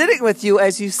to be sitting with you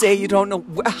as you say you don't know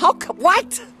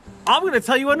what. I'm going to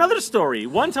tell you another story.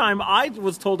 One time, I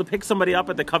was told to pick somebody up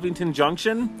at the Covington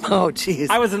Junction. Oh, jeez.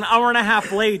 I was an hour and a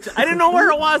half late. I didn't know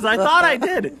where it was. I thought I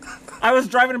did. I was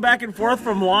driving back and forth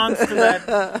from Lawns to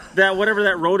that whatever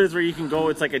that road is where you can go.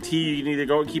 It's like a T. You need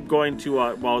to keep going to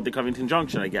the Covington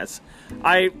Junction, I guess.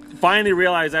 I finally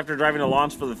realized after driving to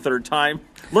Lawns for the third time.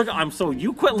 Look,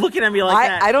 you quit looking at me like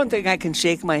that. I don't think I can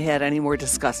shake my head any more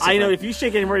disgusted. I know, if you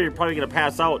shake anymore, you're probably going to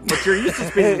pass out. But you're used to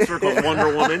spinning in circles,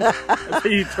 Wonder Woman. So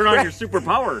you turn on your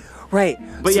superpower. Right.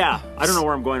 But So- yeah, I don't know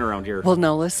where I'm going around here. Well,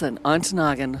 no, listen,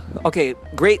 Ontonagon. Okay,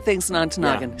 great things in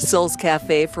Ontonagon. Yeah. Sills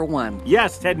Cafe for one.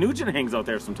 Yes, Ted Nugent hangs out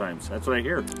there sometimes. That's what I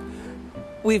hear.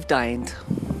 We've dined,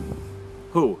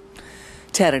 Who?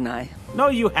 Ted and I. No,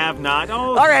 you have not. Oh,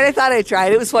 All right, I thought I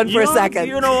tried. It was fun for a you- second.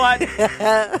 You know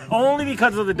what? Only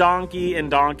because of the donkey and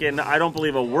Donkin, I don't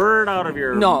believe a word out of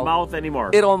your No. mouth anymore.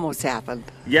 It almost happened.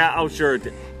 Yeah, oh sure.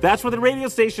 That's where the radio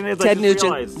station is. Ted I just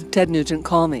realized. Nugent. Ted Nugent,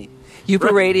 call me.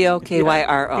 Uper Radio,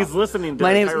 KYRO. He's listening to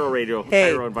My name's Cairo Radio,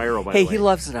 Hey, Cairo and Viral, by hey, the way. he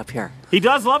loves it up here. He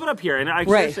does love it up here, and I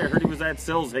Right. seriously, I heard he was at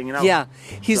Sills hanging out. Yeah,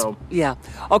 So- yeah.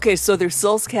 Okay, so there's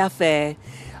Sills Cafe.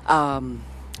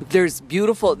 There's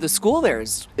beautiful. The school there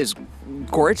is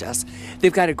gorgeous.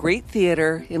 They've got a great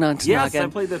theater in Ontonagon. Yes, I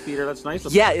played the theater. That's nice.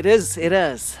 Of Yeah, them. it is. It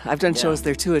is. I've done Yeah. shows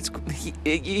there too.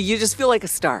 You just feel like a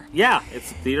star. Yeah, it's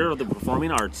the theater of the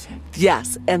performing arts.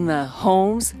 Yes, and the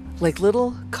homes like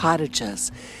little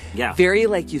cottages. Yeah. Very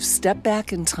like you step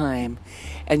back in time,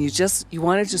 and you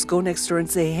want to just go next door and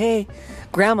say, "Hey,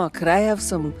 Grandma, could I have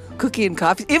some cookie and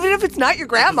coffee?" Even if it's not your If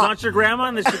grandma. it's not your grandma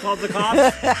and then she calls the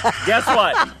cops, guess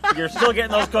what? You're still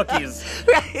getting those cookies.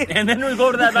 Right. And then we go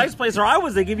to that nice place where I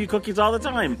was, they give you cookies all the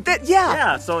time. Yeah.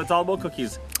 Yeah, so it's all about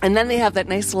cookies. And then they have that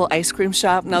nice little ice cream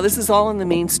shop. Now this is all in the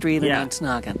main street Yeah. in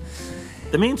Ontonagon.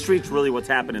 The main street's really what's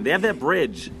happening. They have that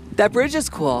bridge. That bridge is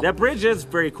cool. That bridge is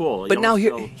very cool. but You know,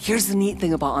 now so- here's the neat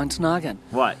thing about Ontonagon.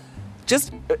 What?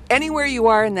 Just anywhere you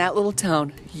are in that little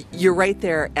town, you're right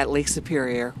there at Lake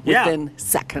Superior Yeah. within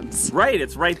seconds. Right,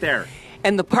 it's right there.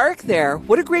 And the park there,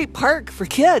 what a great park for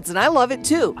kids, and I love it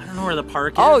too. I don't know where the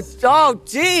park Oh, is.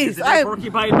 geez. Is it in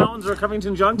Porcupine Mountains or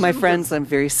Covington Junction? My friends, I'm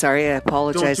very sorry. I Don't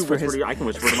apologize you for whisper his. to you. I can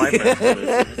whisper to my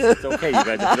friends. It's okay, you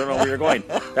guys. If you don't know where you're going.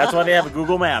 That's why they have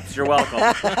Google Maps. You're welcome.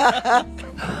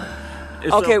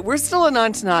 So- Okay, we're still in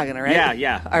Ontonagon, all right? Yeah,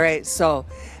 yeah. All right, so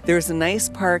there's a nice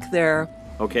park there.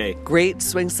 Okay. Great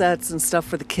swing sets and stuff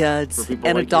for the kids For people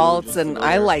and like you, adults, just and to go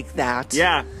I there. like that.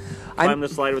 Yeah. I'm- Climb the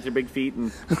slide with your big feet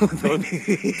and go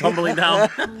tumbling down.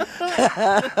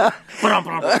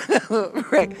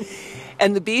 Right.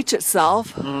 And the beach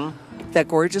itself, that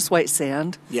gorgeous white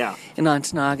sand Mm-hmm. Yeah. in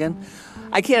Ontonagon,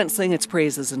 I can't sing its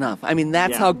praises enough. I mean,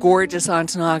 that's Yeah. how gorgeous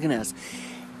Ontonagon is.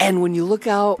 And when you look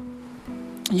out,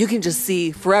 you can just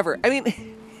see forever. I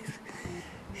mean,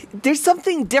 there's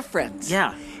something different.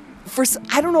 Yeah.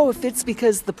 I don't know if it's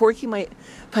because the Porcupine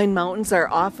Mountains are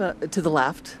off to the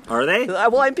left. Are they?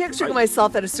 Well, I'm picturing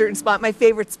myself at a certain spot, my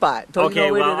favorite spot. Don't Okay,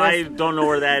 know what well, it I is. don't know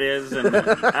where that is, and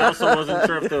I also wasn't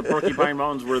sure if the Porcupine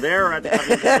Mountains were there or at the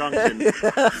Covington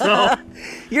Junction. So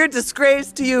You're a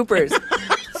disgrace to Youpers.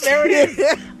 there it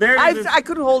is. There it is. I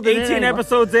couldn't hold it in 18 anymore.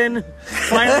 episodes in,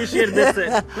 finally she admits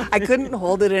it. I couldn't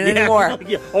hold it in anymore.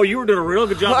 Yeah. Oh, you were doing a real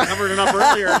good job covering it up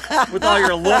earlier with all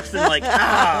your looks and like,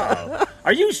 ah,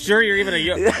 are you sure you're even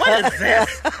a? What is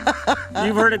this?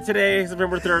 You've heard it today,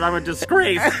 September 3rd. I'm a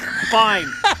disgrace. Fine.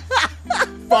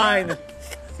 Fine.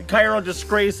 Cairo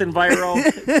disgrace and Viro.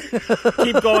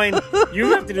 Keep going.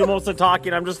 You have to do most of the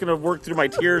talking. I'm just going to work through my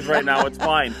tears right now. It's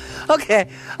fine. Okay,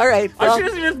 all right. I Well,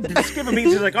 should just skip a beat.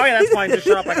 She's like, oh yeah, that's fine. Just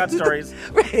shut up. I got stories.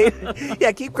 right.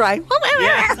 Yeah, keep crying.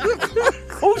 Yeah.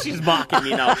 Oh, she's mocking me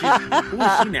now.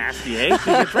 She nasty, eh? She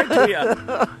gets right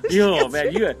to you. Yo,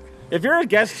 man, if you're a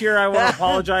guest here, I want to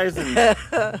apologize. And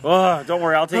don't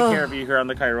worry, I'll take care of you here on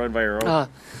the Cairo and Viro.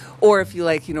 Or if you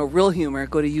like, real humor,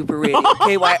 go to Uber Radio,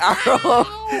 KYRO.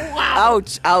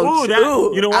 Ouch, ouch. Ooh, that,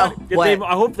 ooh, you know what? ow, what?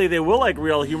 Hopefully they will like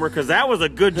real humor because that was a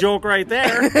good joke right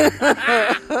there.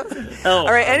 All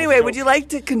right, anyway, would you like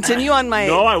to continue on my...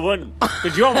 No, I wouldn't.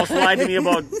 Because you almost lied to me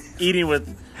about eating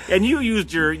with... And you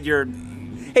used your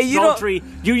Hey, you don't... sultry...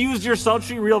 You used your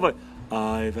sultry real... But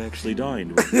I've actually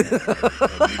dined with him.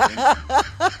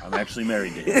 I'm actually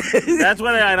married to him. That's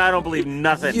what I don't believe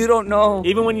nothing. You don't know.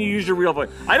 Even when you use your real voice.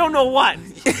 I don't know what.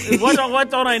 What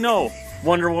don't I know?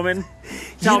 Wonder Woman?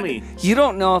 Tell me. You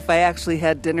don't know if I actually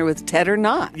had dinner with Ted or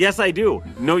not. Yes, I do.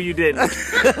 No, you didn't.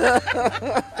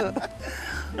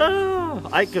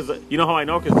 Because you know how I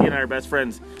know? Because he and I are best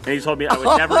friends. And he told me I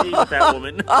would never eat with that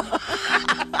woman.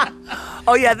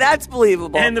 Oh, yeah, that's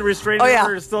believable. And the restraining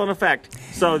order is still in effect.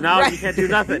 So now you can't do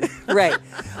nothing. Right.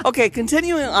 Okay,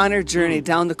 continuing on our journey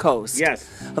down the coast Yes.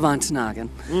 of Ontonagon.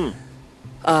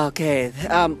 Okay,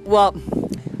 well,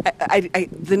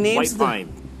 the names... White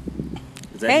Pine.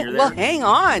 Is that Hey, near there? well, hang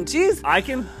on, jeez. I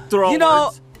can throw You know,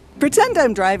 words. pretend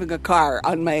I'm driving a car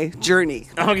on my journey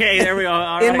Okay, there we go.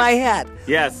 All in right. my head.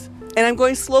 Yes. And I'm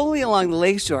going slowly along the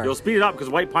lakeshore. You'll speed it up because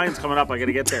White Pine's coming up. I got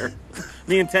to get there.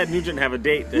 Me and Ted Nugent have a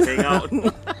date to hang out.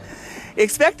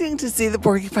 Expecting to see the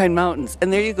Porcupine Mountains.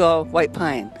 And there you go, White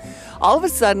Pine. All of a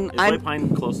sudden, Is White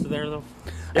Pine close to there, though?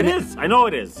 It is. I know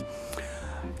it is.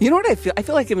 You know what I feel? I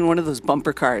feel like I'm in one of those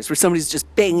bumper cars where somebody's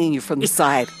just banging you from the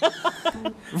side.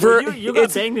 You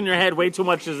got banged in your head way too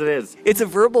much as it is. It's a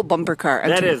verbal bumper car.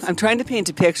 I'm trying to paint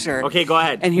a picture. Okay, go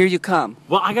ahead. And here you come.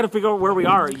 Well, I got to figure out where we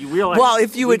are. You realize? Well,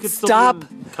 if you would stop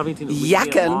Covington,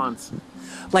 yakking,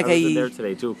 like I was there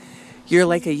today too. You're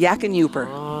like a yakking youper.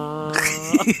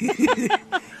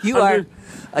 You are.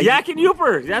 Yakking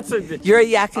youper. You're a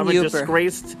yakking I'm youper. a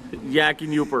disgraced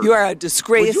yakking youper. You are a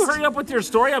disgraced. Would you hurry up with your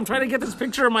story? I'm trying to get this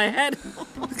picture in my head.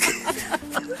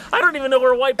 I don't even know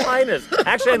where White Pine is.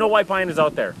 Actually, I know White Pine is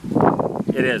out there.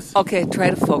 It is. Okay,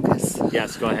 try to focus.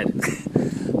 Yes, go ahead.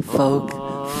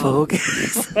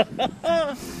 Focus.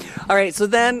 All right, so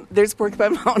then there's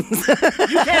Porcupine Mountains. You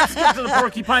can't skip to the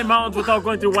Porcupine Mountains without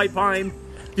going through White Pine.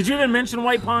 Did you even mention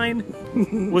White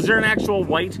Pine? Was there an actual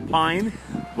white pine?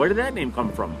 Where did that name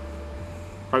come from?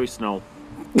 Probably snow.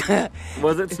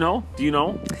 Was it snow? Do you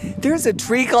know? There's a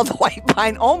tree called the White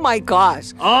Pine. Oh my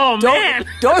gosh. Oh, man.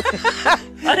 Don't.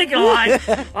 I ain't gonna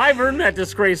lie. I've earned that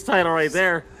disgrace title right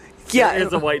there. Yeah. There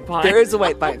is a white pine. There is a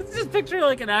white pine. Just picture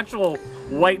like an actual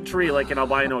white tree, like an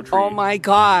albino tree. Oh my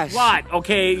gosh. What?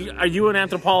 Okay, are you an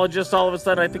anthropologist all of a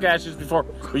sudden? I think I asked you this before.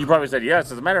 Well, you probably said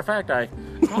yes. As a matter of fact, I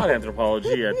taught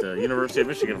anthropology at the University of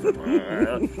Michigan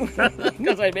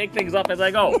because I make things up as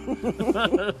I go.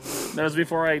 That was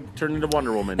before I turned into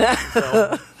Wonder Woman.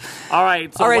 So. All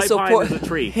right, so White Pine is a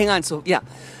tree. Hang on, so yeah.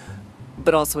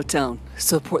 But also a town.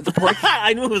 So the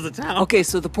I knew it was a town. Okay,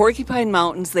 so the Porcupine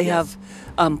Mountains, they have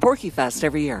Porky Fest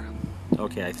every year.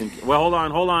 Okay, I think. Well, hold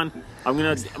on.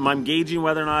 I'm gauging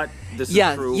whether or not this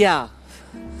is true. Yeah.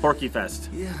 Porky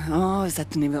Fest. Yeah. Oh, is that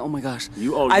the name of it? Oh my gosh.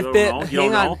 I've been. Know? You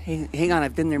hang don't on. know? Hang on.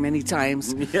 I've been there many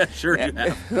times. Yeah, sure you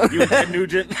have. You and Ted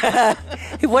Nugent.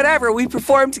 Whatever. We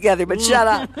performed together, but shut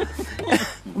up.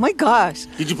 Oh my gosh.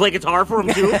 Did you play guitar for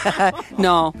him too?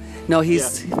 No,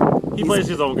 he's. Yeah. He plays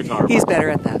his own guitar. He's better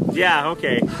at that. Yeah,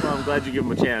 okay. Well, I'm glad you give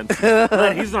him a chance.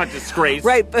 But he's not disgraced.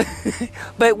 Right,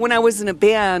 but when I was in a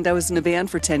band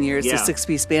for 10 years, a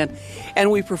 6-piece band,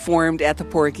 and we performed at the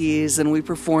Porkies, and we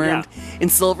performed in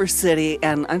Silver City,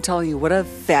 and I'm telling you, what a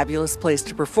fabulous place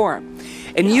to perform.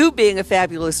 And you being a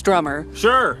fabulous drummer.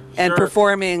 Sure. And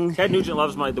performing. Ted Nugent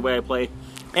loves the way I play.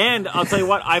 And I'll tell you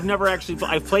what, I've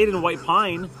played in White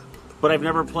Pine, but I've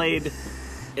never played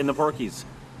in the Porkies.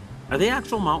 Are they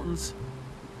actual mountains?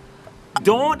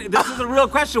 This is a real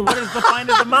question. What is defined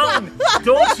as a mountain?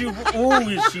 Don't you? Ooh,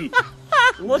 is she?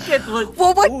 Look.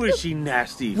 Ooh, is she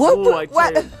nasty?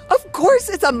 What? Of course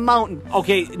it's a mountain.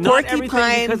 Okay, not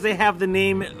everything because they have the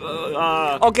name.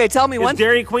 Okay, tell me one.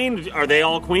 Dairy Queen, are they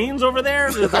all queens over there?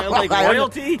 Is that like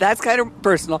royalty? That's kind of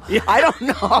personal. Yeah. I don't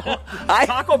know.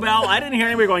 Taco Bell, I didn't hear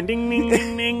anybody going ding, ding,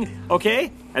 ding, ding.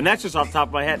 Okay? And that's just off the top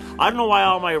of my head. I don't know why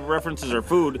all my references are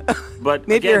food, but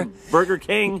maybe again, Burger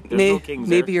King, there's no kings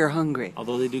there. Maybe you're hungry.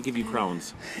 Although they do give you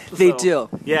crowns. They do.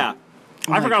 Yeah.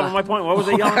 I forgot what my point. What was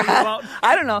they yelling about?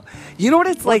 I don't know. You know what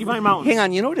it's like? Mountains. Hang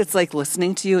on. You know what it's like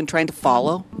listening to you and trying to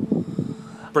follow?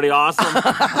 Pretty awesome.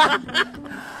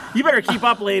 You better keep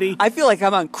up, lady. I feel like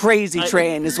I'm on Crazy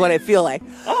Train is what I feel like.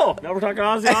 Oh, now we're talking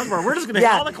Ozzy Osbourne. We're just going to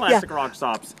hit all the classic rock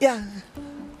stops. Yeah.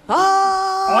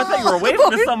 Oh, I thought you were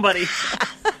waving to somebody.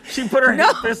 She put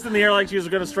her fist in the air like she was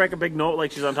going to strike a big note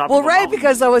like she's on top of a mountain.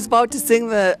 Because I was about to sing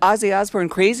the Ozzy Osbourne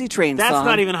Crazy Train song. That's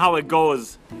not even how it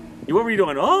goes. What were you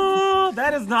doing? Oh,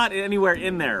 that is not anywhere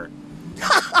in there.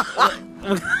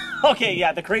 Okay,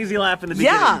 yeah, the crazy laugh in the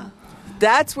beginning. Yeah,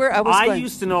 that's where I was going. I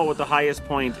used to know what the highest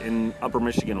point in Upper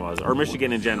Michigan was, or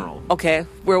Michigan in general. Okay,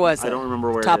 where was it? I don't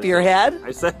remember where. Top of your head?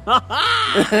 I said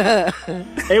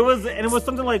it was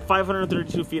something like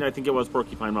 532 feet. I think it was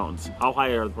Porcupine Mountains. How high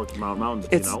are the Porcupine Mountains?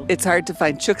 Do you know? It's hard to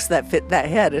find chooks that fit that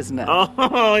head, isn't it?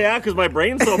 Oh yeah, because my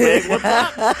brain's so big. What's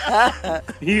up?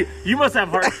 You must have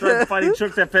hard time finding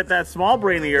chooks that fit that small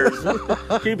brain of yours.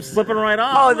 Keep slipping right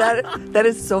off. Oh, that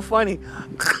is so funny.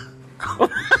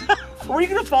 Were you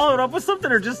going to follow it up with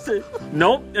something or just to...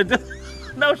 Nope.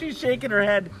 No, she's shaking her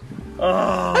head.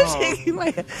 Oh. I'm shaking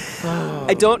my head. Oh.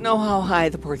 I don't know how high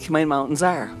the Porcupine Mountains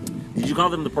are. Did you call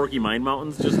them the Porcupine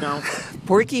Mountains just now?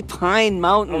 Porcupine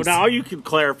Mountains. Oh, now you can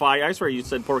clarify. I swear you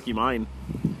said Porcupine.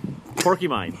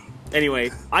 Porcupine.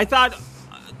 Anyway, I thought...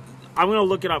 I'm going to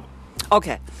look it up.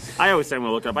 Okay. I always say I'm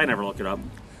going to look it up. I never look it up.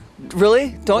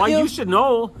 Really? Don't you? Well, you should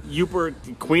know. Youper,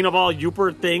 queen of all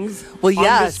Youper things. Well,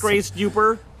 yes. Undisgraced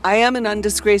Youper. I am an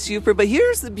undisgraced Youper, but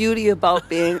here's the beauty about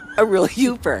being a real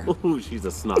Youper. Ooh, she's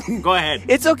a snuff. Go ahead.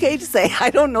 It's okay to say,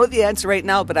 I don't know the answer right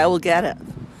now, but I will get it.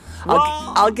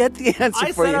 I'll get the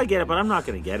answer for you. I said I get it, but I'm not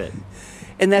going to get it.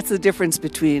 And that's the difference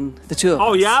between the two of us.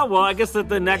 Oh, yeah? Well, I guess that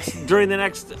during the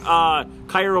next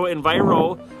Cairo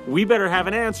Enviro, we better have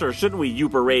an answer, shouldn't we,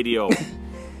 Youper Radio?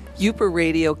 Youper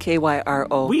Radio,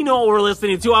 KYRO. We know what we're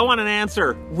listening to. I want an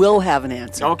answer. Will have an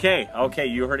answer. Okay.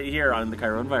 You heard it here on the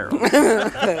Chiron Viral.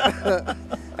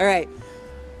 All right.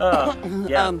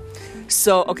 Yeah.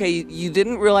 So, okay, you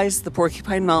didn't realize the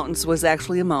Porcupine Mountains was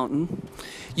actually a mountain.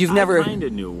 You've never. I kind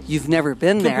of knew. You've never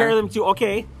been there. Compare them to.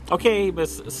 Okay,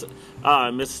 Miss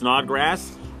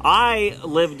Snodgrass. I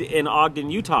lived in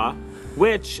Ogden, Utah,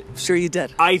 which Sure you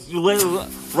did. I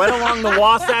live right along the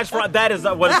Wasatch Front. That is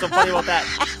what is so funny about that.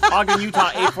 Ogden,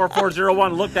 Utah,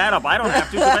 84401. Look that up. I don't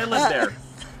have to because I live there.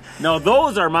 No,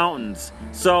 those are mountains.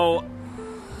 So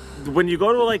when you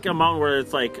go to like a mountain where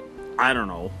it's like, I don't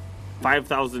know,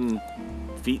 5,000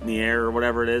 feet in the air or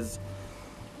whatever it is,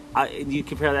 you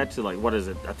compare that to like, what is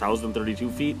it,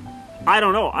 1,032 feet? I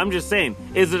don't know. I'm just saying,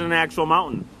 is it an actual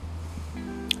mountain?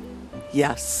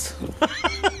 Yes.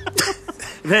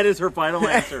 That is her final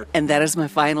answer. And that is my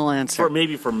final answer.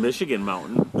 Maybe for Michigan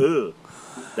Mountain. Ugh.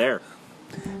 There.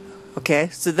 Okay,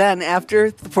 so then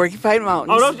after the Porcupine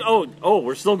Mountains...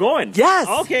 We're still going. Yes.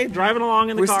 Okay, driving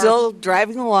along in the car. We're still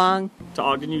driving along. To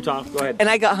Ogden, Utah. Go ahead. And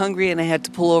I got hungry and I had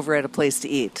to pull over at a place to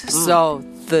eat. So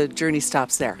the journey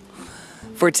stops there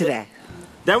for today.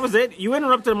 That was it? You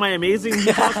interrupted my amazing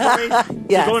Utah story?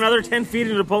 Yes. To go another 10 feet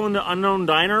into pulling the unknown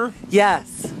diner?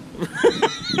 Yes.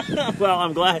 Well,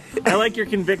 I'm glad. I like your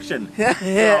conviction.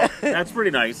 So, that's pretty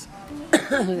nice.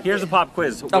 Here's a pop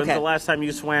quiz. When's the last time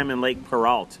you swam in Lake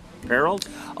Peralt? Peralt?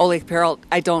 Oh, Lake Peralt.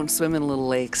 I don't swim in little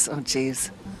lakes. Oh, jeez.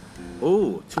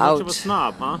 Ooh, too much of a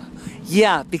snob, huh?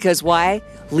 Yeah, because why?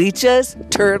 Leeches,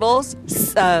 turtles,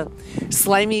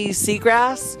 slimy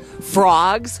seagrass,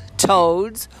 frogs,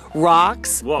 toads,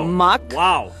 rocks, muck.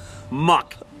 Wow.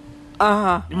 Muck.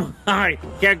 Uh-huh. Alright,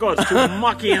 can't go. It's too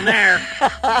mucky in there.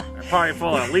 Probably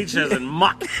full of leeches and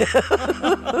muck.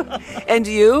 And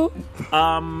you?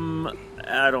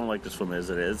 I don't like to swim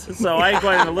as it is. So I go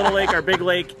in a little lake or big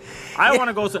lake. I want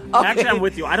to go. Actually, I'm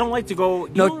with you. I don't like to go.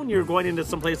 You know when you're going into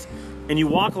some place and you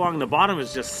walk along the bottom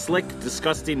is just slick,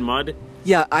 disgusting mud?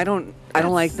 Yeah, I don't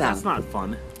like that. That's not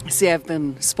fun. See, I've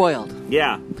been spoiled.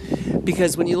 Yeah.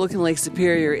 Because when you look in Lake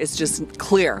Superior, it's just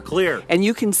clear. Clear. And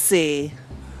you can see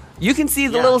the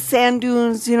little sand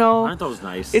dunes, you know. Aren't those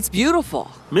nice? It's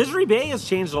beautiful. Misery Bay has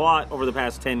changed a lot over the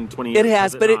past 10, 20 years. It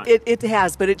has, but it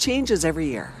has, but it changes every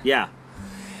year. Yeah.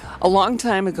 A long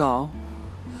time ago,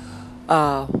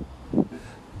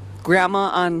 Grandma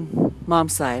on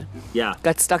Mom's side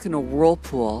got stuck in a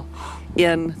whirlpool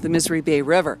in the Misery Bay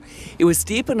River. It was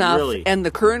deep enough, and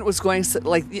the current was going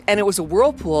and it was a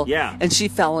whirlpool. Yeah. And she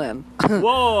fell in.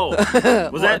 Whoa!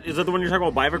 Is that the one you're talking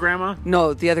about, Biva Grandma?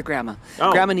 No, the other grandma.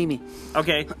 Oh. Grandma Nemi.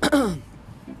 Okay.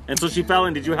 And so she fell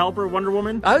in. Did you help her, Wonder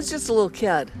Woman? I was just a little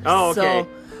kid. Oh, okay. So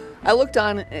I looked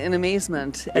on in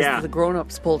amazement as the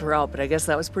grown-ups pulled her out, but I guess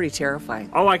that was pretty terrifying.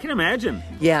 Oh, I can imagine.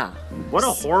 Yeah. What a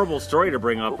horrible story to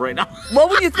bring up right now. Well,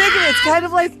 when you think of it,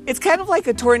 it's kind of like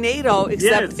a tornado,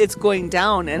 except it's going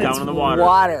down and down it's in the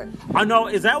water. I know.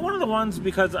 Is that one of the ones?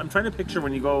 Because I'm trying to picture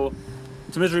when you go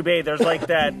to Misery Bay, there's like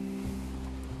that.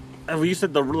 You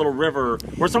said the little river,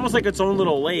 where it's almost like its own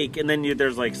little lake, and then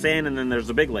there's like sand, and then there's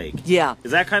a big lake. Yeah.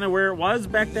 Is that kind of where it was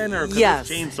back then, or yes. It's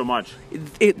changed so much?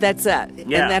 That's it.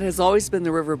 Yeah. And that has always been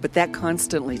the river, but that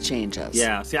constantly changes.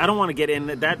 Yeah. See, I don't want to get in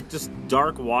that just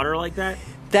dark water like that.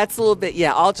 That's a little bit,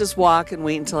 I'll just walk and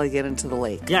wait until I get into the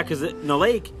lake. Yeah, because in the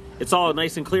lake, it's all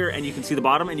nice and clear, and you can see the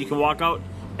bottom, and you can walk out,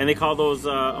 and they call those,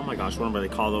 oh my gosh, what do they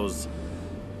call those?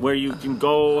 Where you can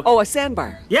go... Oh, a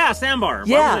sandbar. Yeah, a sandbar.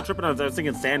 Yeah. Why was I tripping on? I was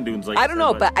thinking sand dunes. Like I don't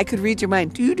know, but I could read your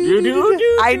mind. You do?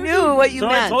 I knew what you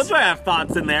meant. I told you I have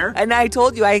thoughts in there. And I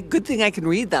told you, good thing I can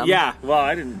read them. Yeah, well,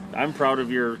 I didn't. I'm proud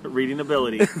of your reading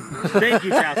ability. Thank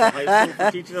you, Chassel High School,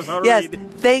 for teaching us how to read.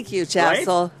 Yes, thank you,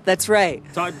 Chassel. Right? That's right.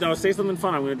 No, say something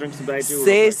fun. I'm going to drink some Diet Dew.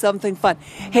 Say something fun.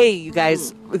 Hey, you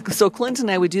guys. So Clint and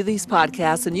I would do these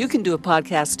podcasts, and you can do a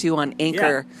podcast too on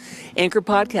Anchor. Yeah. Anchor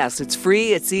Podcast. It's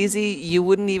free. It's easy. You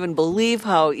wouldn't even believe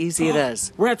how easy it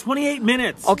is. We're at 28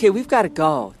 minutes. Okay, we've got to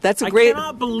go. That's a great... I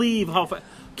cannot believe how fast...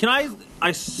 Can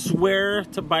I swear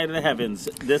by the heavens,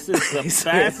 this is the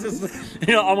fastest...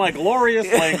 I'm like,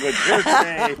 glorious language here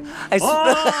today.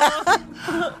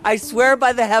 I swear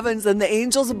by the heavens and the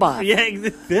angels above. Yeah,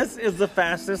 this is the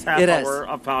fastest half hour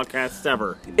of podcasts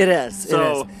ever. It is.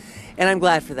 So... It is. And I'm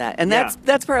glad for that. And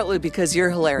that's partly because you're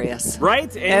hilarious.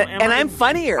 Right? And I'm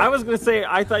funnier. I was going to say,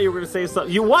 I thought you were going to say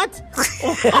something. You what?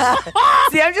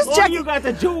 See, I'm just checking. You got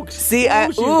the jokes. See,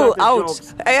 ouch.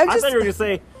 Jokes. I thought you were going to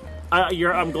say,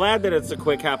 I'm glad that it's a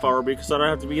quick half hour because I don't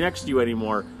have to be next to you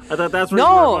anymore. I thought that's where you were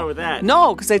going with that.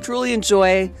 No, because I truly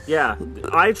enjoy... Yeah.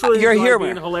 I truly enjoy humor.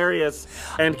 Being hilarious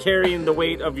and carrying the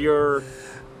weight of your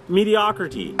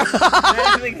mediocrity.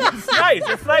 It's nice.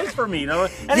 It's nice for me, you know?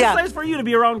 And Yeah. it's nice for you to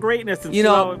be around greatness and You see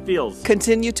know, how it feels.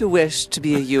 Continue to wish to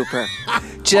be a Youper.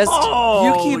 Just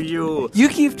Oh, you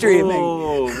keep dreaming.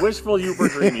 Oh,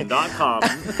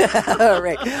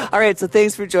 wishfulyouperdreaming.com. All right. So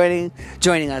thanks for joining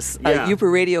us. Yeah.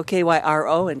 Youper Radio,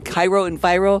 KYRO, and Cairo and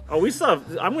Viro. Oh, we still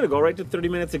have, I'm going to go right to 30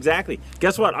 minutes exactly.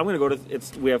 Guess what? I'm going to go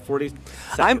to, we have 40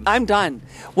 seconds. I'm done.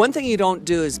 One thing you don't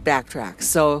do is backtrack.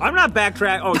 So I'm not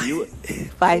backtrack. Oh, you.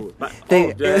 bye.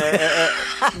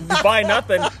 Buy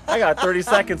nothing. I got 30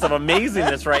 seconds of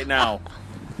amazingness right now.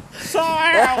 So there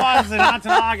I was in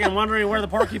Ontonagon wondering where the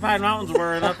Porcupine Mountains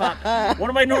were, and I thought, what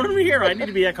am I doing here? I need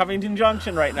to be at Covington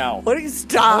Junction right now. What do you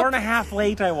stop? 4.5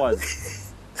 late I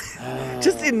was.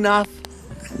 Just enough.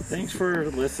 Thanks for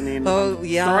listening. Oh,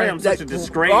 yeah. Sorry I'm such a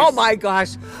disgrace. Oh, my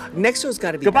gosh. Next show's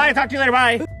got to be Goodbye. better. Talk to you later.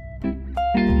 Bye.